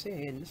 you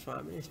say in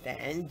Swami, is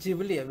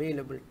tangibly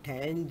available.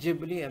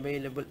 Tangibly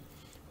available.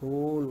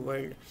 Whole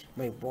world.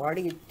 My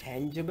body is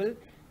tangible,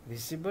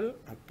 visible,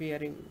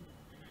 appearing.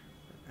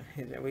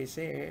 We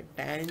say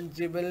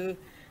tangible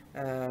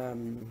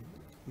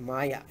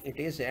Maya. It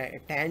is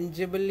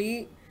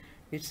tangibly,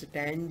 its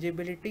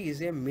tangibility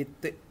is a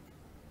myth.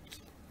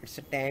 Its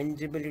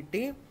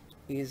tangibility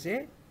is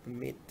a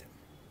myth.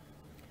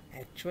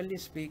 Actually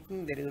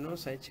speaking, there is no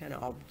such an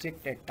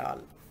object at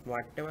all.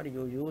 Whatever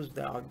you use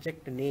the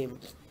object name,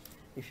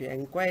 if you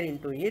inquire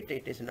into it,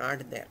 it is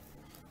not there.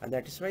 And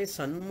that is why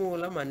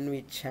Sanmoolam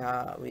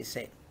Anvichha we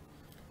say.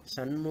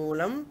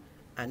 Sanmoolam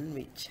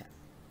Anvichha.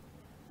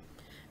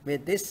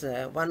 With this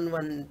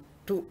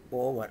 112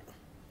 over.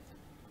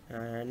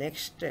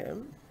 Next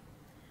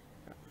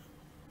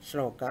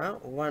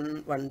shloka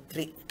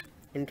 113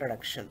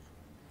 introduction.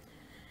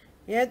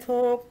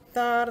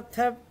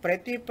 Yathoktartha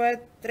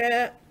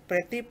pratipatra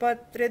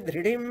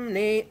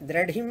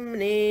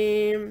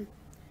dradhimne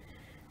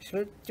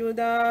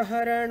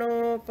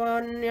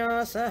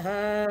shrutyudaharanopanyasah.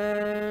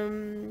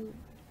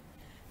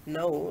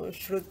 Now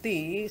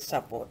Shruti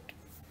support.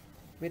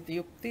 With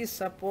Yukti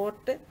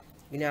support,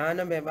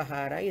 Jnana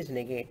Vyavahara is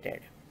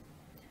negated.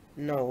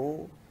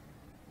 Now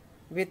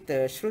with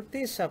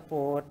Shruti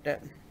support,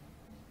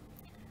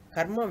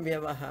 Karma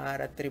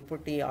Vyavahara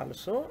Triputi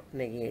also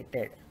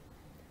negated.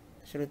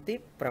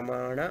 Shruti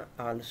Pramana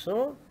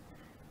also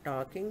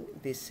talking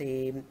the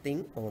same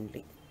thing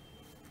only.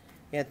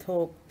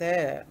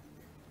 Yathokta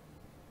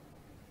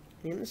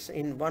means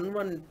in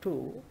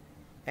 112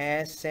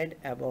 as said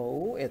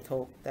above,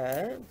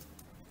 Yathokta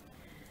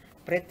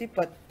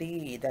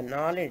Pratipatti, the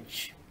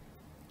knowledge,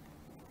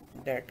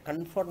 that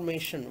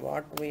confirmation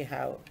what we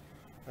have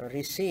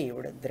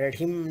received,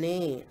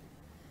 Dradhimne,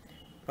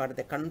 for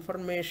the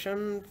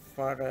confirmation,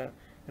 for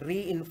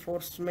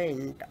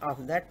reinforcement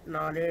of that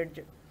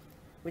knowledge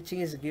which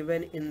is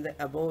given in the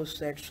above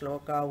said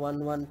shloka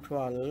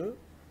 112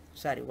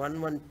 or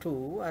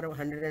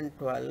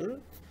 112,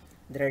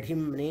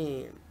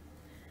 Dradhimne,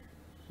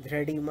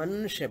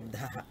 Dhradiman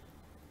Shabdaha,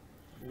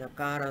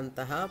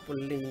 Nakarantaha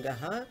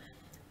Pullingaha,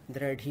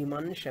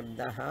 Dradhiman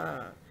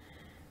Shabdaha,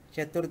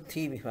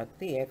 Chaturthi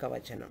Vibhakti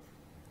Ekavachanam.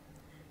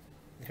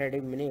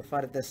 Dhradimni,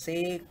 for the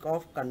sake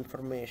of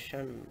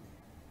confirmation.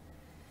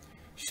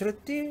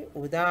 Shruti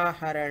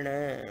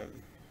Udaharana.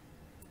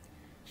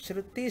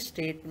 Shruti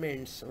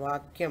statements,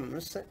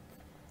 Vakyams,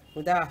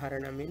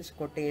 Udaharana means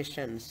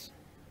quotations.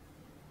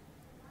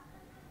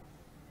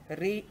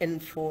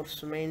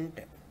 Reinforcement.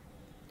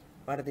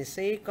 For the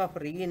sake of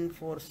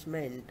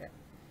reinforcement,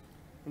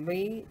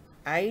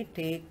 I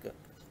take,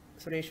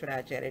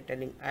 Sureshwaracharya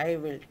telling, I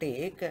will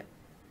take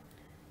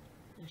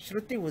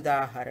Shruti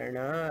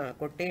Udaharana,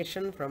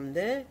 quotation from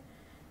the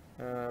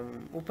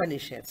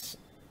Upanishads.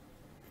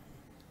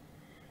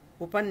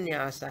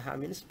 Upanyasaha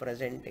means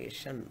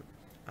presentation.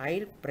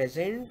 I'll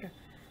present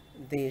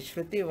the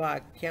Shruti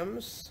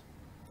Vakyams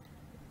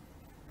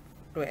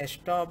to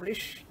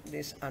establish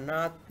this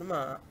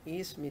Anatma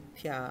is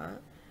Mithya,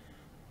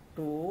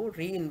 to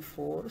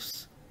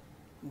reinforce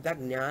the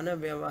Jnana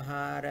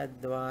Vyavahara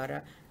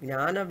Dwara.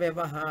 Jnana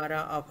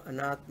Vyavahara of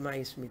Anatma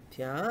is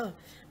Mithya.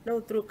 Now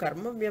through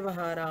Karma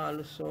Vyavahara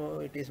also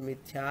it is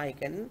Mithya. I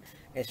can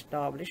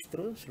establish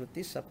through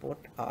Shruti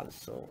support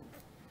also.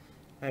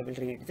 I will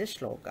read the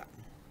shloka.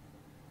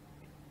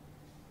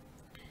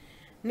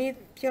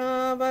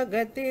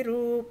 Nityavagati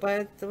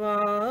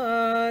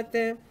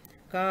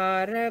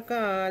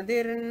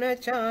karakadirna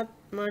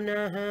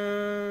chatmanah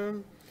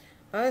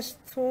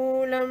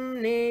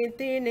asthulam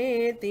neti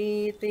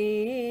netiti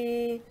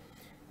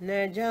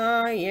na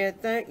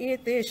jayata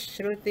iti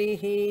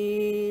shrutihi.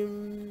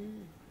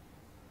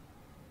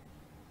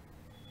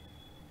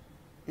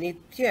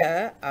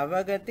 Nitya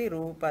avagati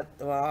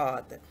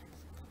rupatvat.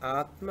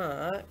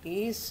 Atma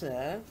is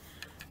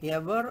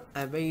ever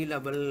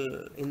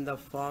available in the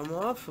form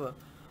of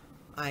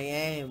I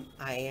am,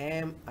 I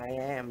am, I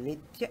am.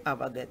 Nitya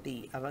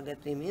avagati.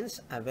 Avagati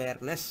means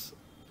awareness,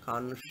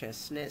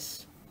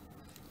 consciousness.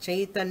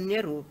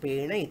 Chaitanya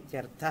rupena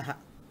ityarthaha.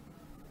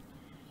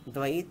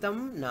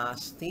 Dvaitam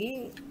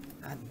nasti,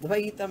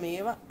 advaitam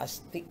eva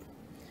asti.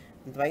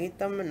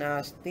 Dvaitam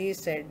nasti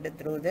said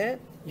through the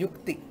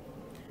yukti.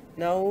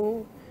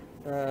 Now,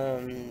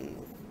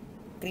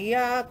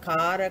 kriya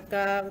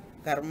karaka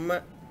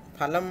karma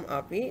phalam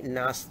api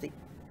nasti.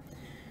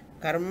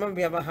 Karma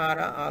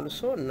vyavahara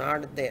also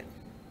not there.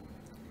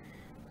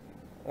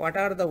 What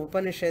are the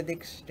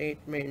Upanishadic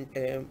statement?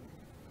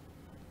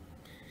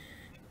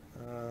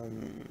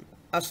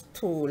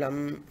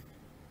 Asthulam.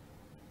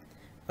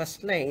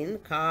 First line,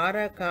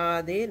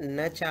 karakadi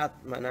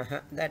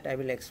nachatmanah. That I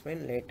will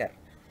explain later.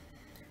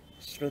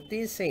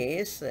 Shruti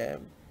says,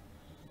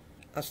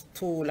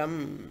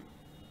 Asthulam.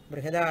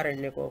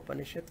 Brihadaranyaka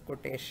Upanishad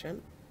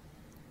quotation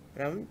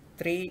from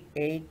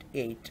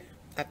 388.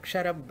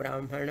 Akshara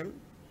Brahmanam,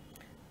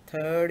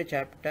 3rd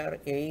chapter,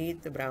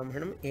 8th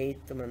Brahmanam,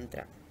 8th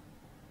mantra.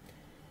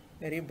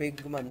 Very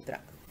big mantra.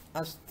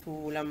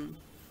 Asthulam,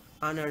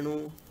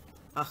 Ananu,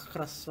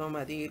 Ahrasvam,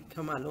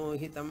 Adirkham,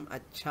 Alohitam,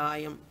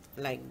 Achayam.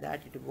 Like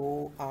that it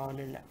go on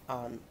and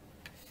on.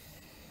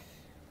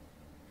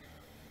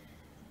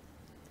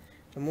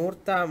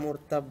 Murta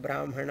Murta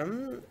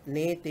Brahmanam,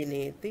 Neti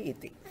Neti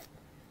Iti.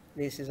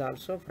 This is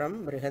also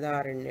from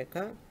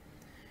Brihadaranyaka.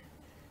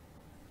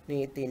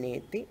 Neti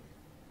Neti.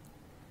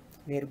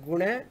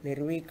 Nirguna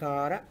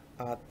Nirvikara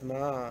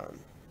Atma.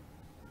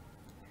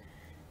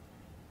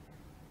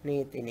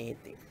 Neti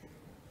Neti.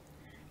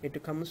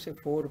 It comes in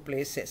 4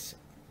 places.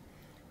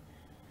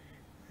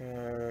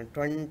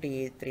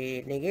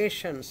 23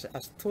 negations.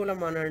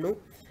 Asthulamananu.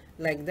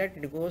 Like that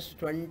it goes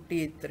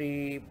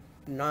 23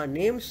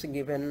 names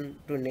given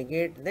to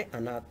negate the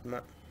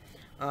Anatma.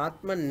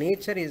 Atma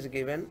nature is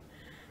given.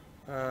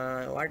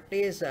 What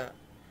is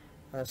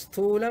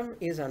Sthulam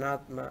is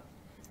Anatma.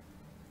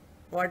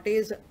 What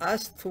is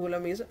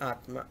Asthulam is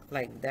Atma.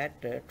 Like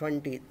that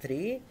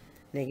 23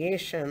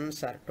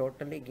 negations are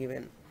totally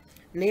given.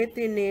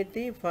 Neti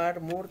Neti for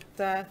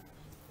Murta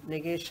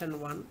negation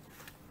 1.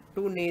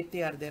 2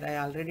 Neti are there. I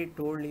already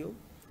told you.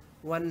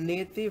 1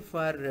 Neti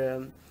for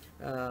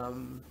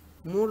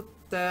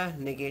Murta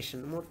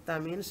negation. Murta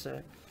means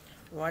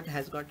what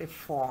has got a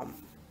form.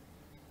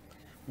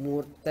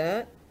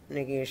 Murta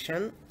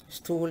negation.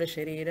 Sthula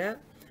Sharira,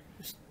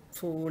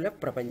 Sthula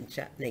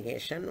Prapancha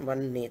negation,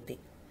 1 Neti.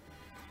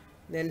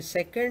 Then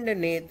second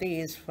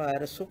Neti is for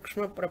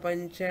Sukshma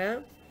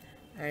Prapancha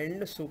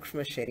and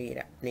Sukshma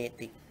Sharira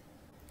Neti.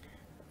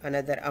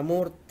 Another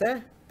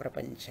Amurta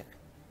Prapancha.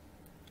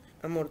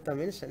 Amurta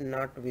means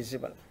not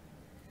visible.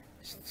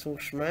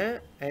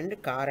 Sukshma and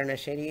Karana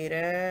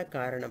Sharira,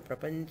 Karana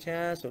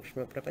Prapancha,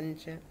 Sukshma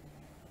Prapancha.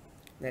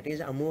 That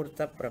is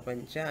Amurta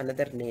Prapancha,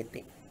 another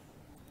Neti.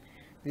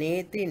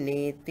 Neti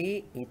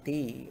Neti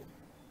Iti.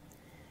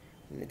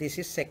 This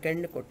is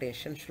second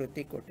quotation,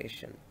 Shruti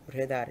quotation,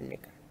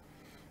 Brihadaranyaka.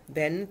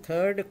 Then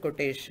third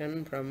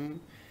quotation from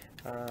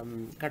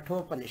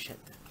Kathopanishad.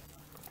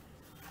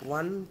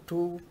 1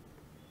 to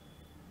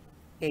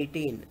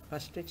 18.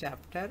 First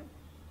chapter,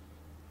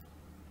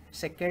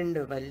 second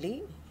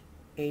valli,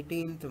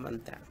 18th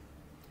mantra.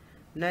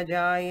 Na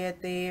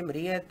jayate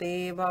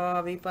mriyate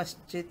va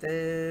vipaschit.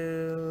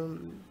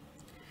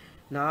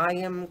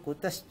 Nayam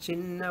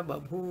kutaschinna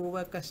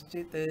babhuva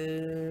kaschit.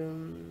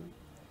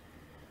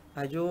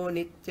 Ajo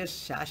nitya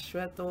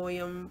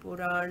shashvatoyam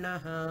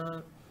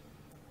puranaha.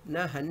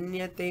 Na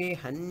hanyate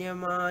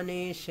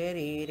hanyamane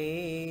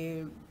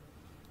sharire.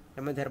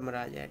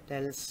 Yamadharmaraja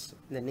tells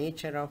the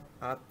nature of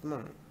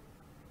Atma.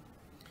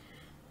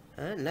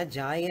 Na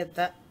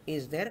jayata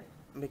is there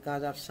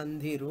because of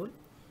Sandhi rule.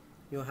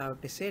 You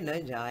have to say na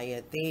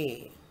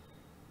jayate.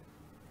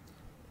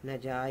 Na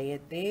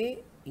jayate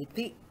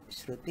iti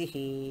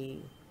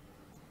Shrutihi.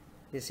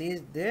 This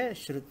is the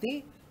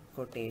Shruti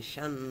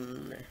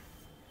quotation.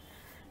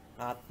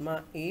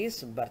 Atma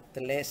is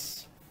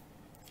birthless.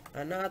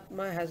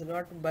 Anatma has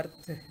got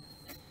birth.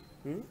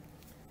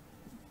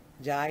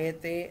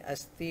 Jayate,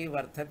 asti,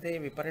 varthate,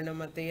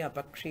 viparinamate,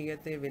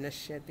 apakshiyate,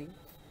 vinashyati.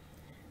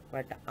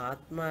 But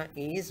Atma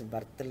is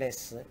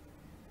birthless,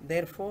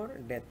 therefore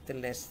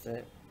deathless.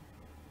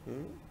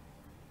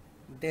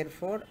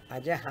 Therefore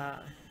Ajaha,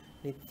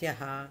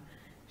 Nityaha,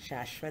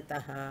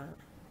 Shashvataha,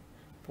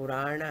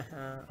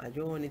 Puranaha,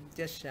 Ajo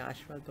Nitya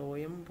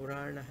Shashvatoyam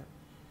Puranaha.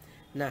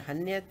 Na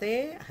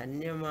hanyate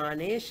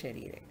hanyamane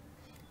sharire.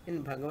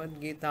 In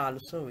Bhagavad Gita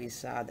also we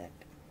saw that.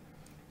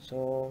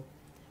 So,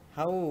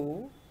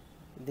 how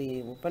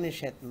the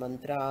Upanishad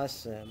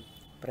mantras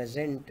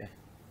present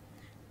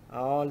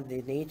all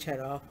the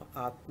nature of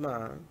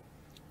Atma,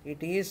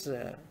 it is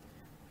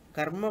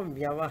karma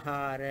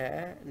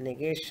vyavahara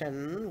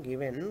negation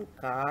given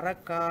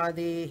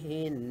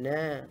karakadihi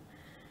na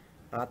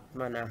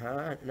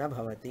atmanaha na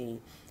bhavati.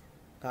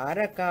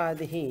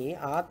 Karakadihi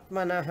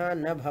atmanaha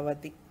na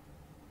bhavati.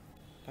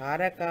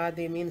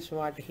 Karakadi means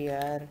what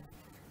here?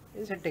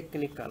 Is a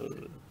technical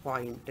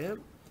point.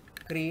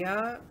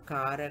 Kriya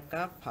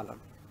Karaka Phalam.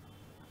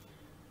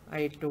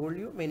 I told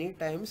you many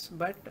times,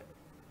 but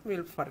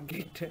will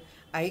forget.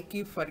 I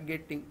keep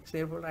forgetting.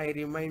 Therefore, I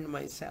remind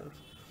myself.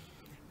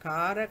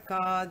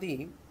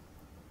 Karakadi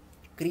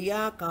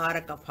Kriya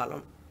Karaka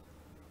Phalam.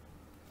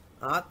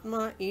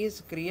 Atma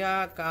is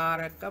Kriya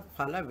Karaka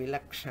Phala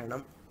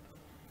Vilakshanam.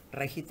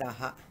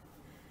 Rahitaha.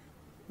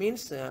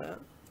 Means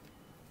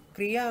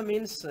Kriya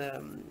means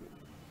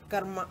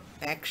karma,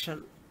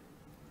 action.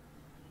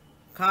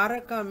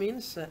 Karaka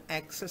means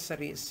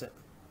accessories.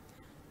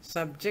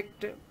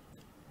 Subject,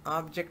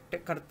 object,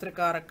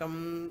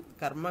 kartrikarakam,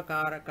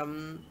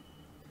 karmakarakam,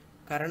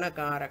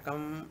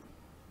 karanakarakam,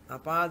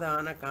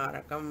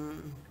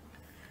 apadanakarakam,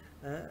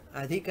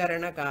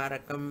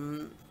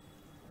 adhikaranakarakam,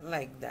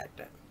 like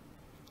that.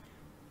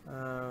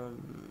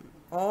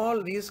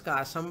 All these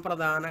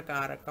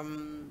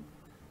sampradhanakarakam,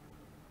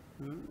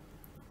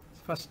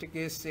 first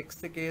case,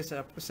 sixth case,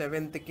 up to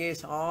seventh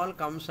case, all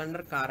comes under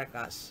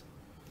karakas.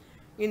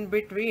 In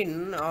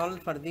between all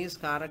for these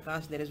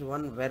karakas, there is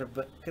one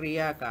verb,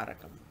 kriya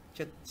karakam,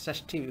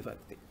 shashti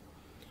vibhakti.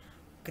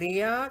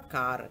 Kriya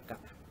karaka.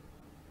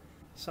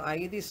 So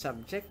I the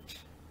subject,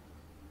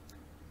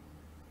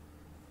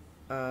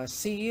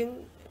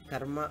 seeing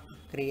karma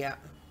kriya,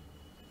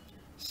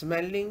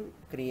 smelling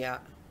kriya.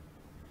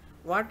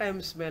 What I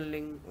am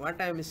smelling,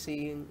 what I am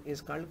seeing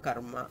is called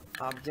karma,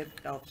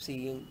 object of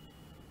seeing.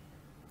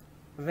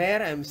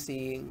 Where I am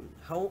seeing,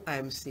 how I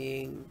am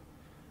seeing,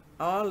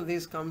 all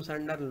this comes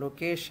under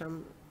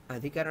location,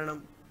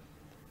 adhikaranam.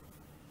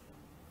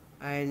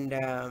 And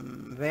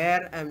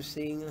where I am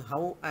seeing,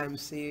 how I am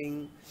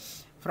seeing,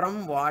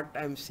 from what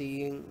I am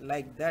seeing,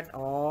 like that,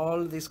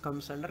 all this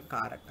comes under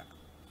karaka.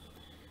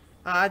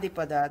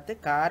 Adipadat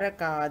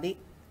karakadi,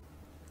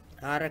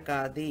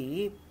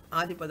 karakadi,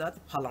 adipadat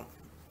phalam.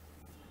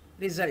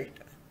 Result.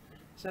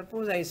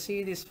 Suppose I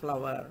see this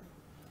flower.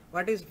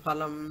 What is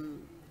phalam?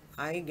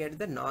 I get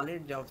the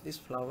knowledge of this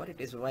flower. It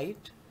is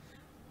white,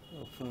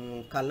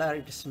 color,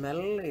 it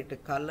smell,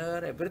 it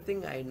color,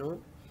 everything I know.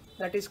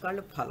 That is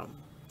called phalam.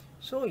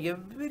 So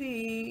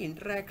every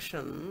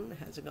interaction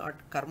has got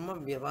karma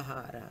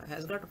vyavahara,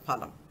 has got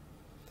phalam.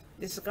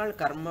 This is called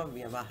karma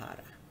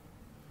vyavahara.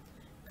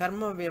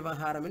 Karma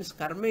vyavahara means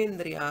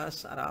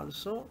karmendriyas are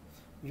also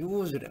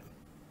used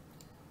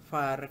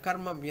for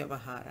karma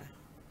vyavahara.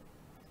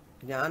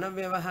 Jnana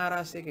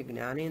vyavahara se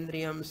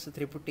jnanendriyam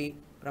triputi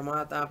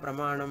pramata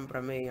pramanam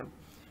prameyam.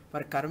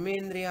 For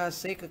karmendriya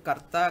sake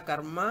karta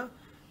karma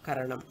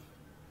karanam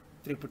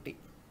triputi.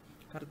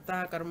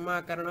 Karta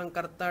karma karanam,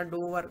 karta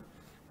doer,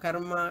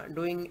 karma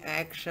doing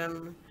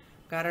action,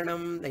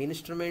 karanam the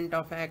instrument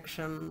of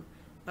action,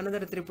 another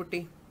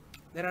triputi.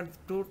 There are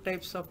two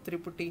types of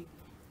triputi,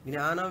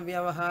 jnana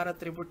vyavahara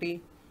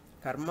triputi,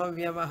 karma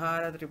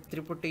vyavahara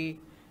triputi.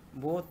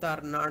 Both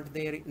are not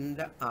there in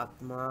the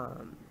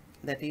Atma.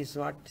 That is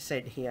what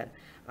said here.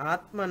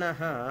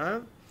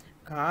 Atmanaha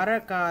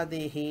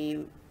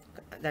karakadihi,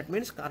 that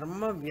means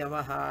karma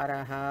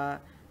vyavaharaha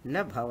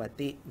na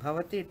bhavati.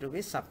 Bhavati to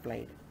be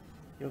supplied.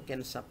 You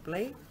can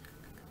supply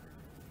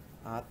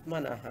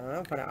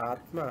Atmanaha, for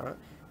Atma.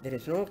 There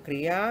is no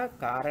kriya,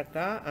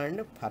 karaka and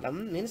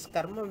phalam, means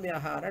karma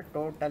vyavahara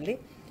totally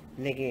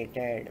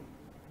negated.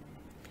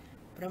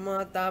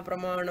 Pramata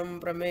pramanam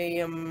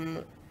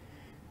prameyam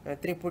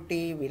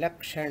triputi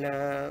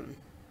vilakshana.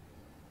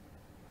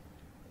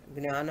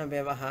 Jnana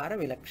vyavahara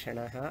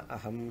vilakshanaha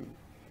aham.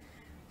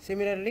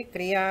 Similarly,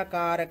 kriya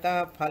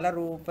karaka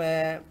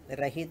phalarupa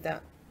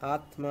rahita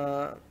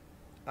atma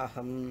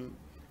aham.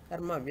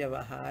 Karma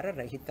vyavahara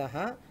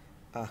rahitaha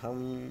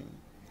aham.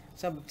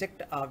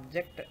 Subject,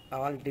 object,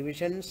 all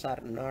divisions are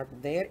not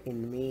there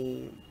in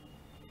me.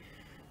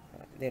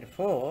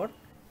 Therefore,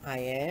 I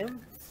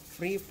am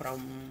free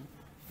from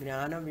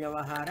jnana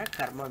vyavahara,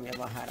 karma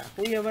vyavahara.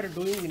 Whoever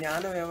doing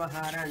jnana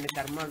vyavahara and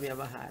karma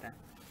vyavahara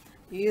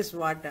is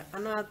what?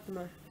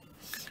 Anatma.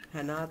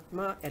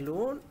 Anatma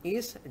alone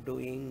is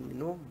doing.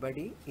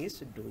 Nobody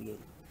is doing.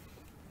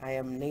 I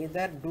am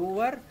neither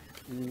doer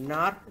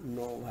nor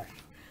knower.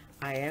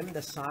 I am the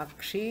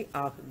sakshi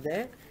of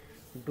the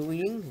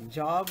doing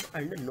job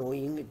and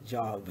knowing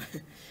job.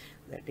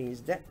 That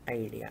is the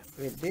idea.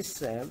 With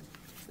this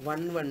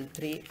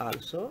 113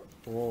 also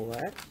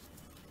over.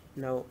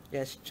 Now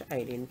just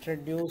I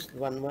introduced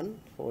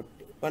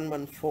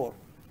 114.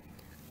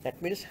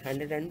 That means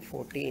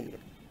 114.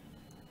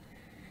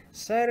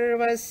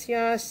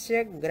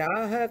 Sarvasyasya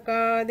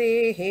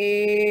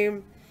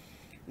grahakadehe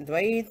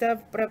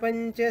dvaita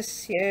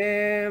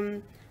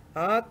prapanchasya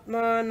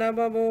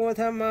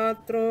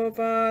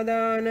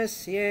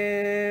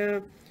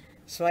atmanavabodhamatropadaanasya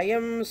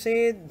swayam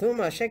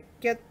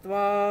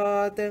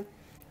siddhumashakyattvat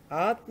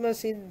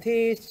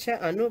atmasiddhischa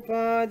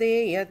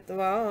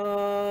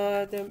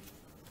anupadeyatvat.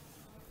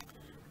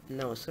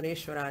 Now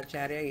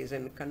Sureshwaracharya is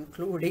in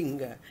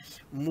concluding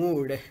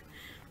mood.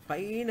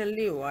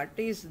 Finally, what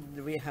is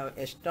we have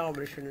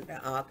established?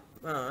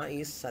 Atma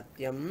is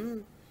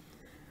Satyam,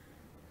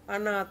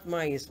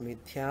 Anatma is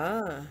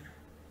Mithya.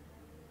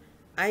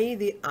 I,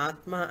 the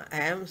Atma,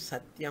 am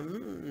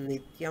Satyam,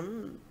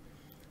 Nityam.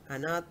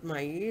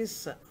 Anatma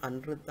is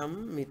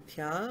Anrutam,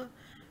 Mithya,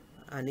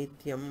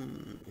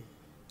 Anityam.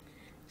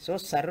 So,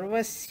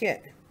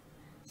 Sarvasyasya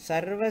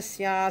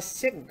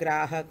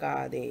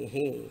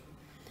Grahakadehe.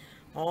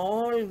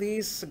 All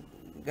these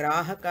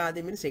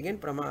Grahakadi means again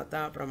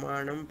Pramata,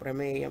 Pramanam,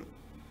 Prameyam.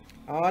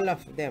 All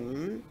of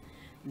them,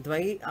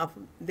 they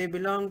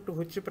belong to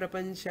which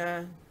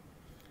Prapancha?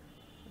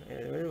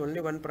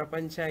 Only one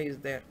Prapancha is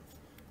there.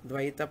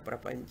 Dvaita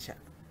Prapancha.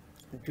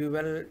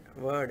 Dual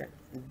word.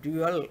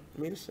 Dual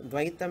means,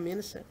 Dvaita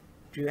means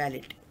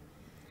duality.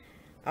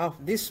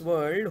 Of this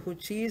world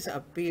which is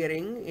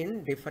appearing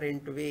in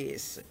different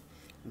ways.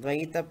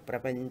 Dvaita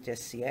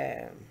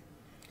Prapanchasya.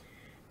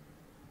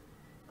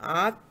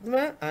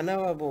 Atma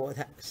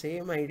Anavabodha,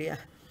 same idea.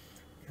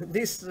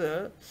 This,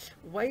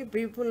 why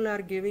people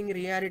are giving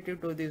reality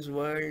to this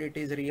world, it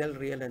is real,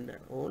 and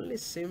only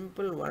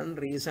simple one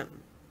reason,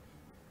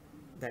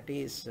 that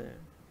is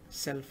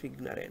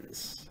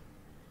self-ignorance.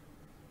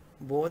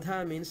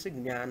 Bodha means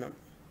Jnanam.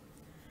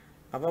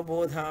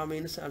 Avabodha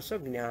means also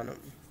Jnanam.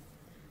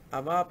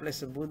 Ava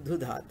plus Buddhu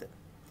Dhat.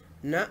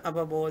 Na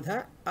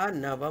Avabodha,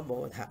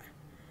 Anavabodha.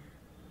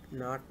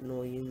 Not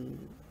knowing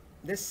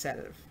the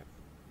self.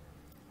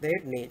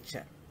 Their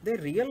nature, their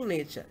real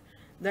nature.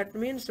 That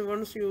means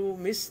once you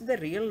miss the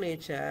real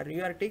nature,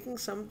 you are taking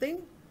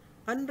something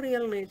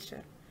unreal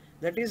nature.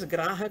 That is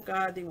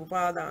grahakadi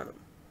upadanam.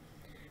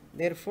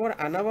 Therefore,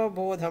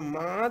 anavabodha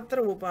matra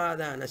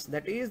upadanas.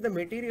 That is the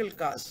material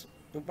cause.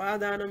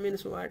 Upadana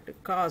means what?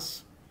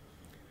 Cause.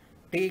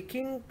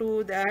 Taking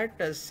to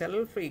that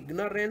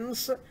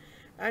self-ignorance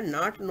and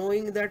not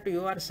knowing that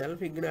you are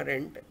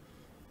self-ignorant.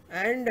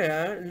 And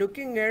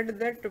looking at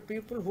that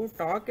people who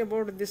talk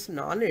about this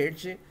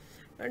knowledge,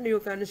 and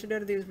you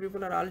consider these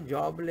people are all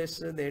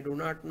jobless, they do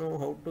not know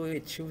how to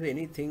achieve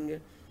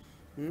anything,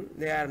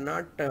 they are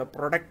not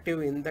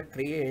productive in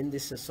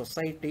this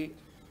society,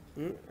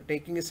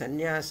 taking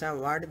sannyasa,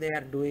 what they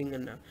are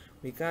doing,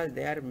 because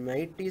their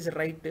might is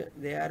right,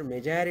 they are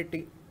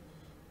majority.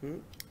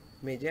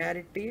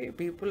 Majority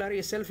people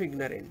are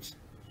self-ignorant.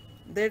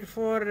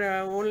 Therefore,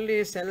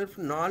 only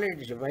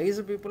self-knowledge,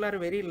 wise people are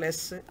very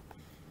less.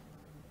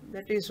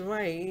 That is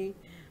why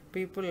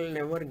people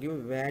never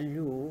give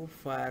value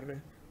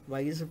for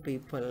wise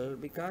people,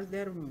 because they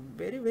are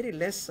very, very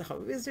less. How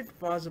is it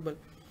possible?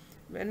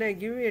 When I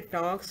give a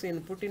talks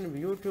put in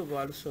YouTube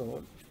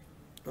also,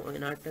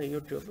 not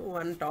YouTube,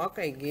 one talk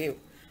I gave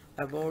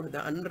about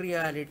the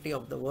unreality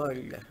of the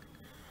world,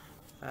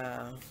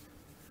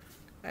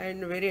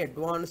 and very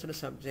advanced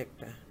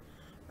subject.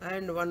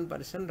 And one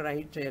person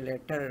writes a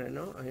letter,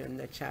 in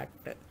the chat.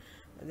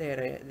 They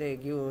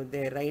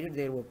write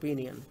their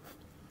opinion.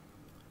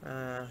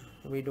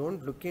 We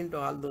don't look into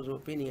all those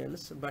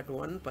opinions, but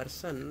one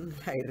person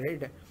I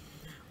read,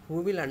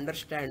 who will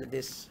understand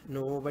this?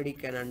 Nobody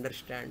can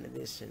understand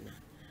this.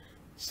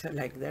 So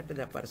like that,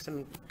 the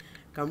person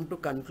come to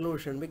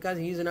conclusion, because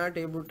he is not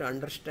able to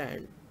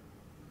understand.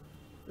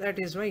 That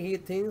is why he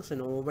thinks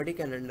nobody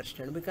can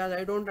understand, because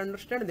I don't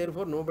understand,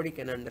 therefore nobody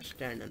can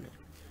understand.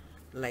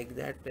 Like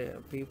that,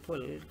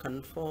 people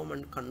conform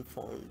and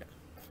confound.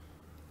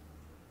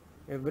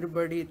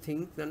 Everybody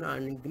thinks that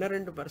an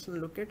ignorant person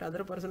look at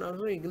other person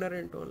also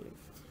ignorant only.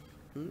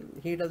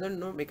 He doesn't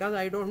know, because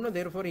I don't know,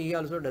 therefore he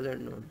also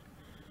doesn't know.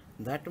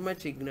 That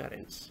much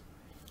ignorance.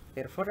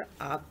 Therefore,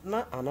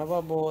 Atma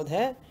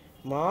Anavabodha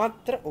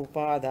Matra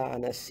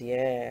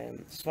Upadanasya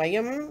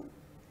Swayam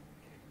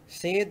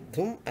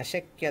Siddhum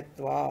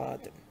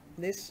Ashakyatvat.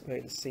 This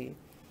we'll see.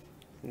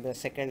 The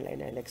second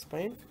line I'll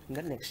explain in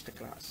the next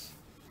class.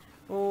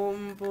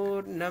 Om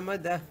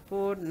Purnamadah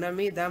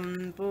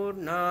Purnamidam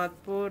Purnat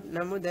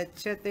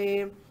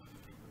Purnamudachyate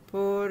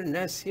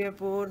Purnasya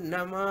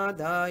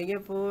Purnamadaya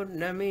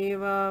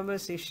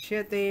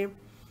Purnamevavasishyate.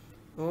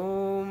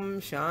 Om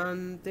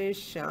Shanti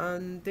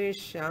Shanti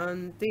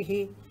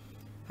Shanti.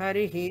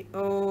 Harihi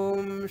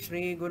Om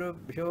Shri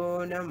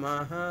Gurubhyo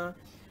Namaha.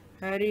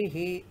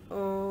 Harihi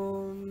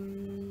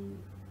Om.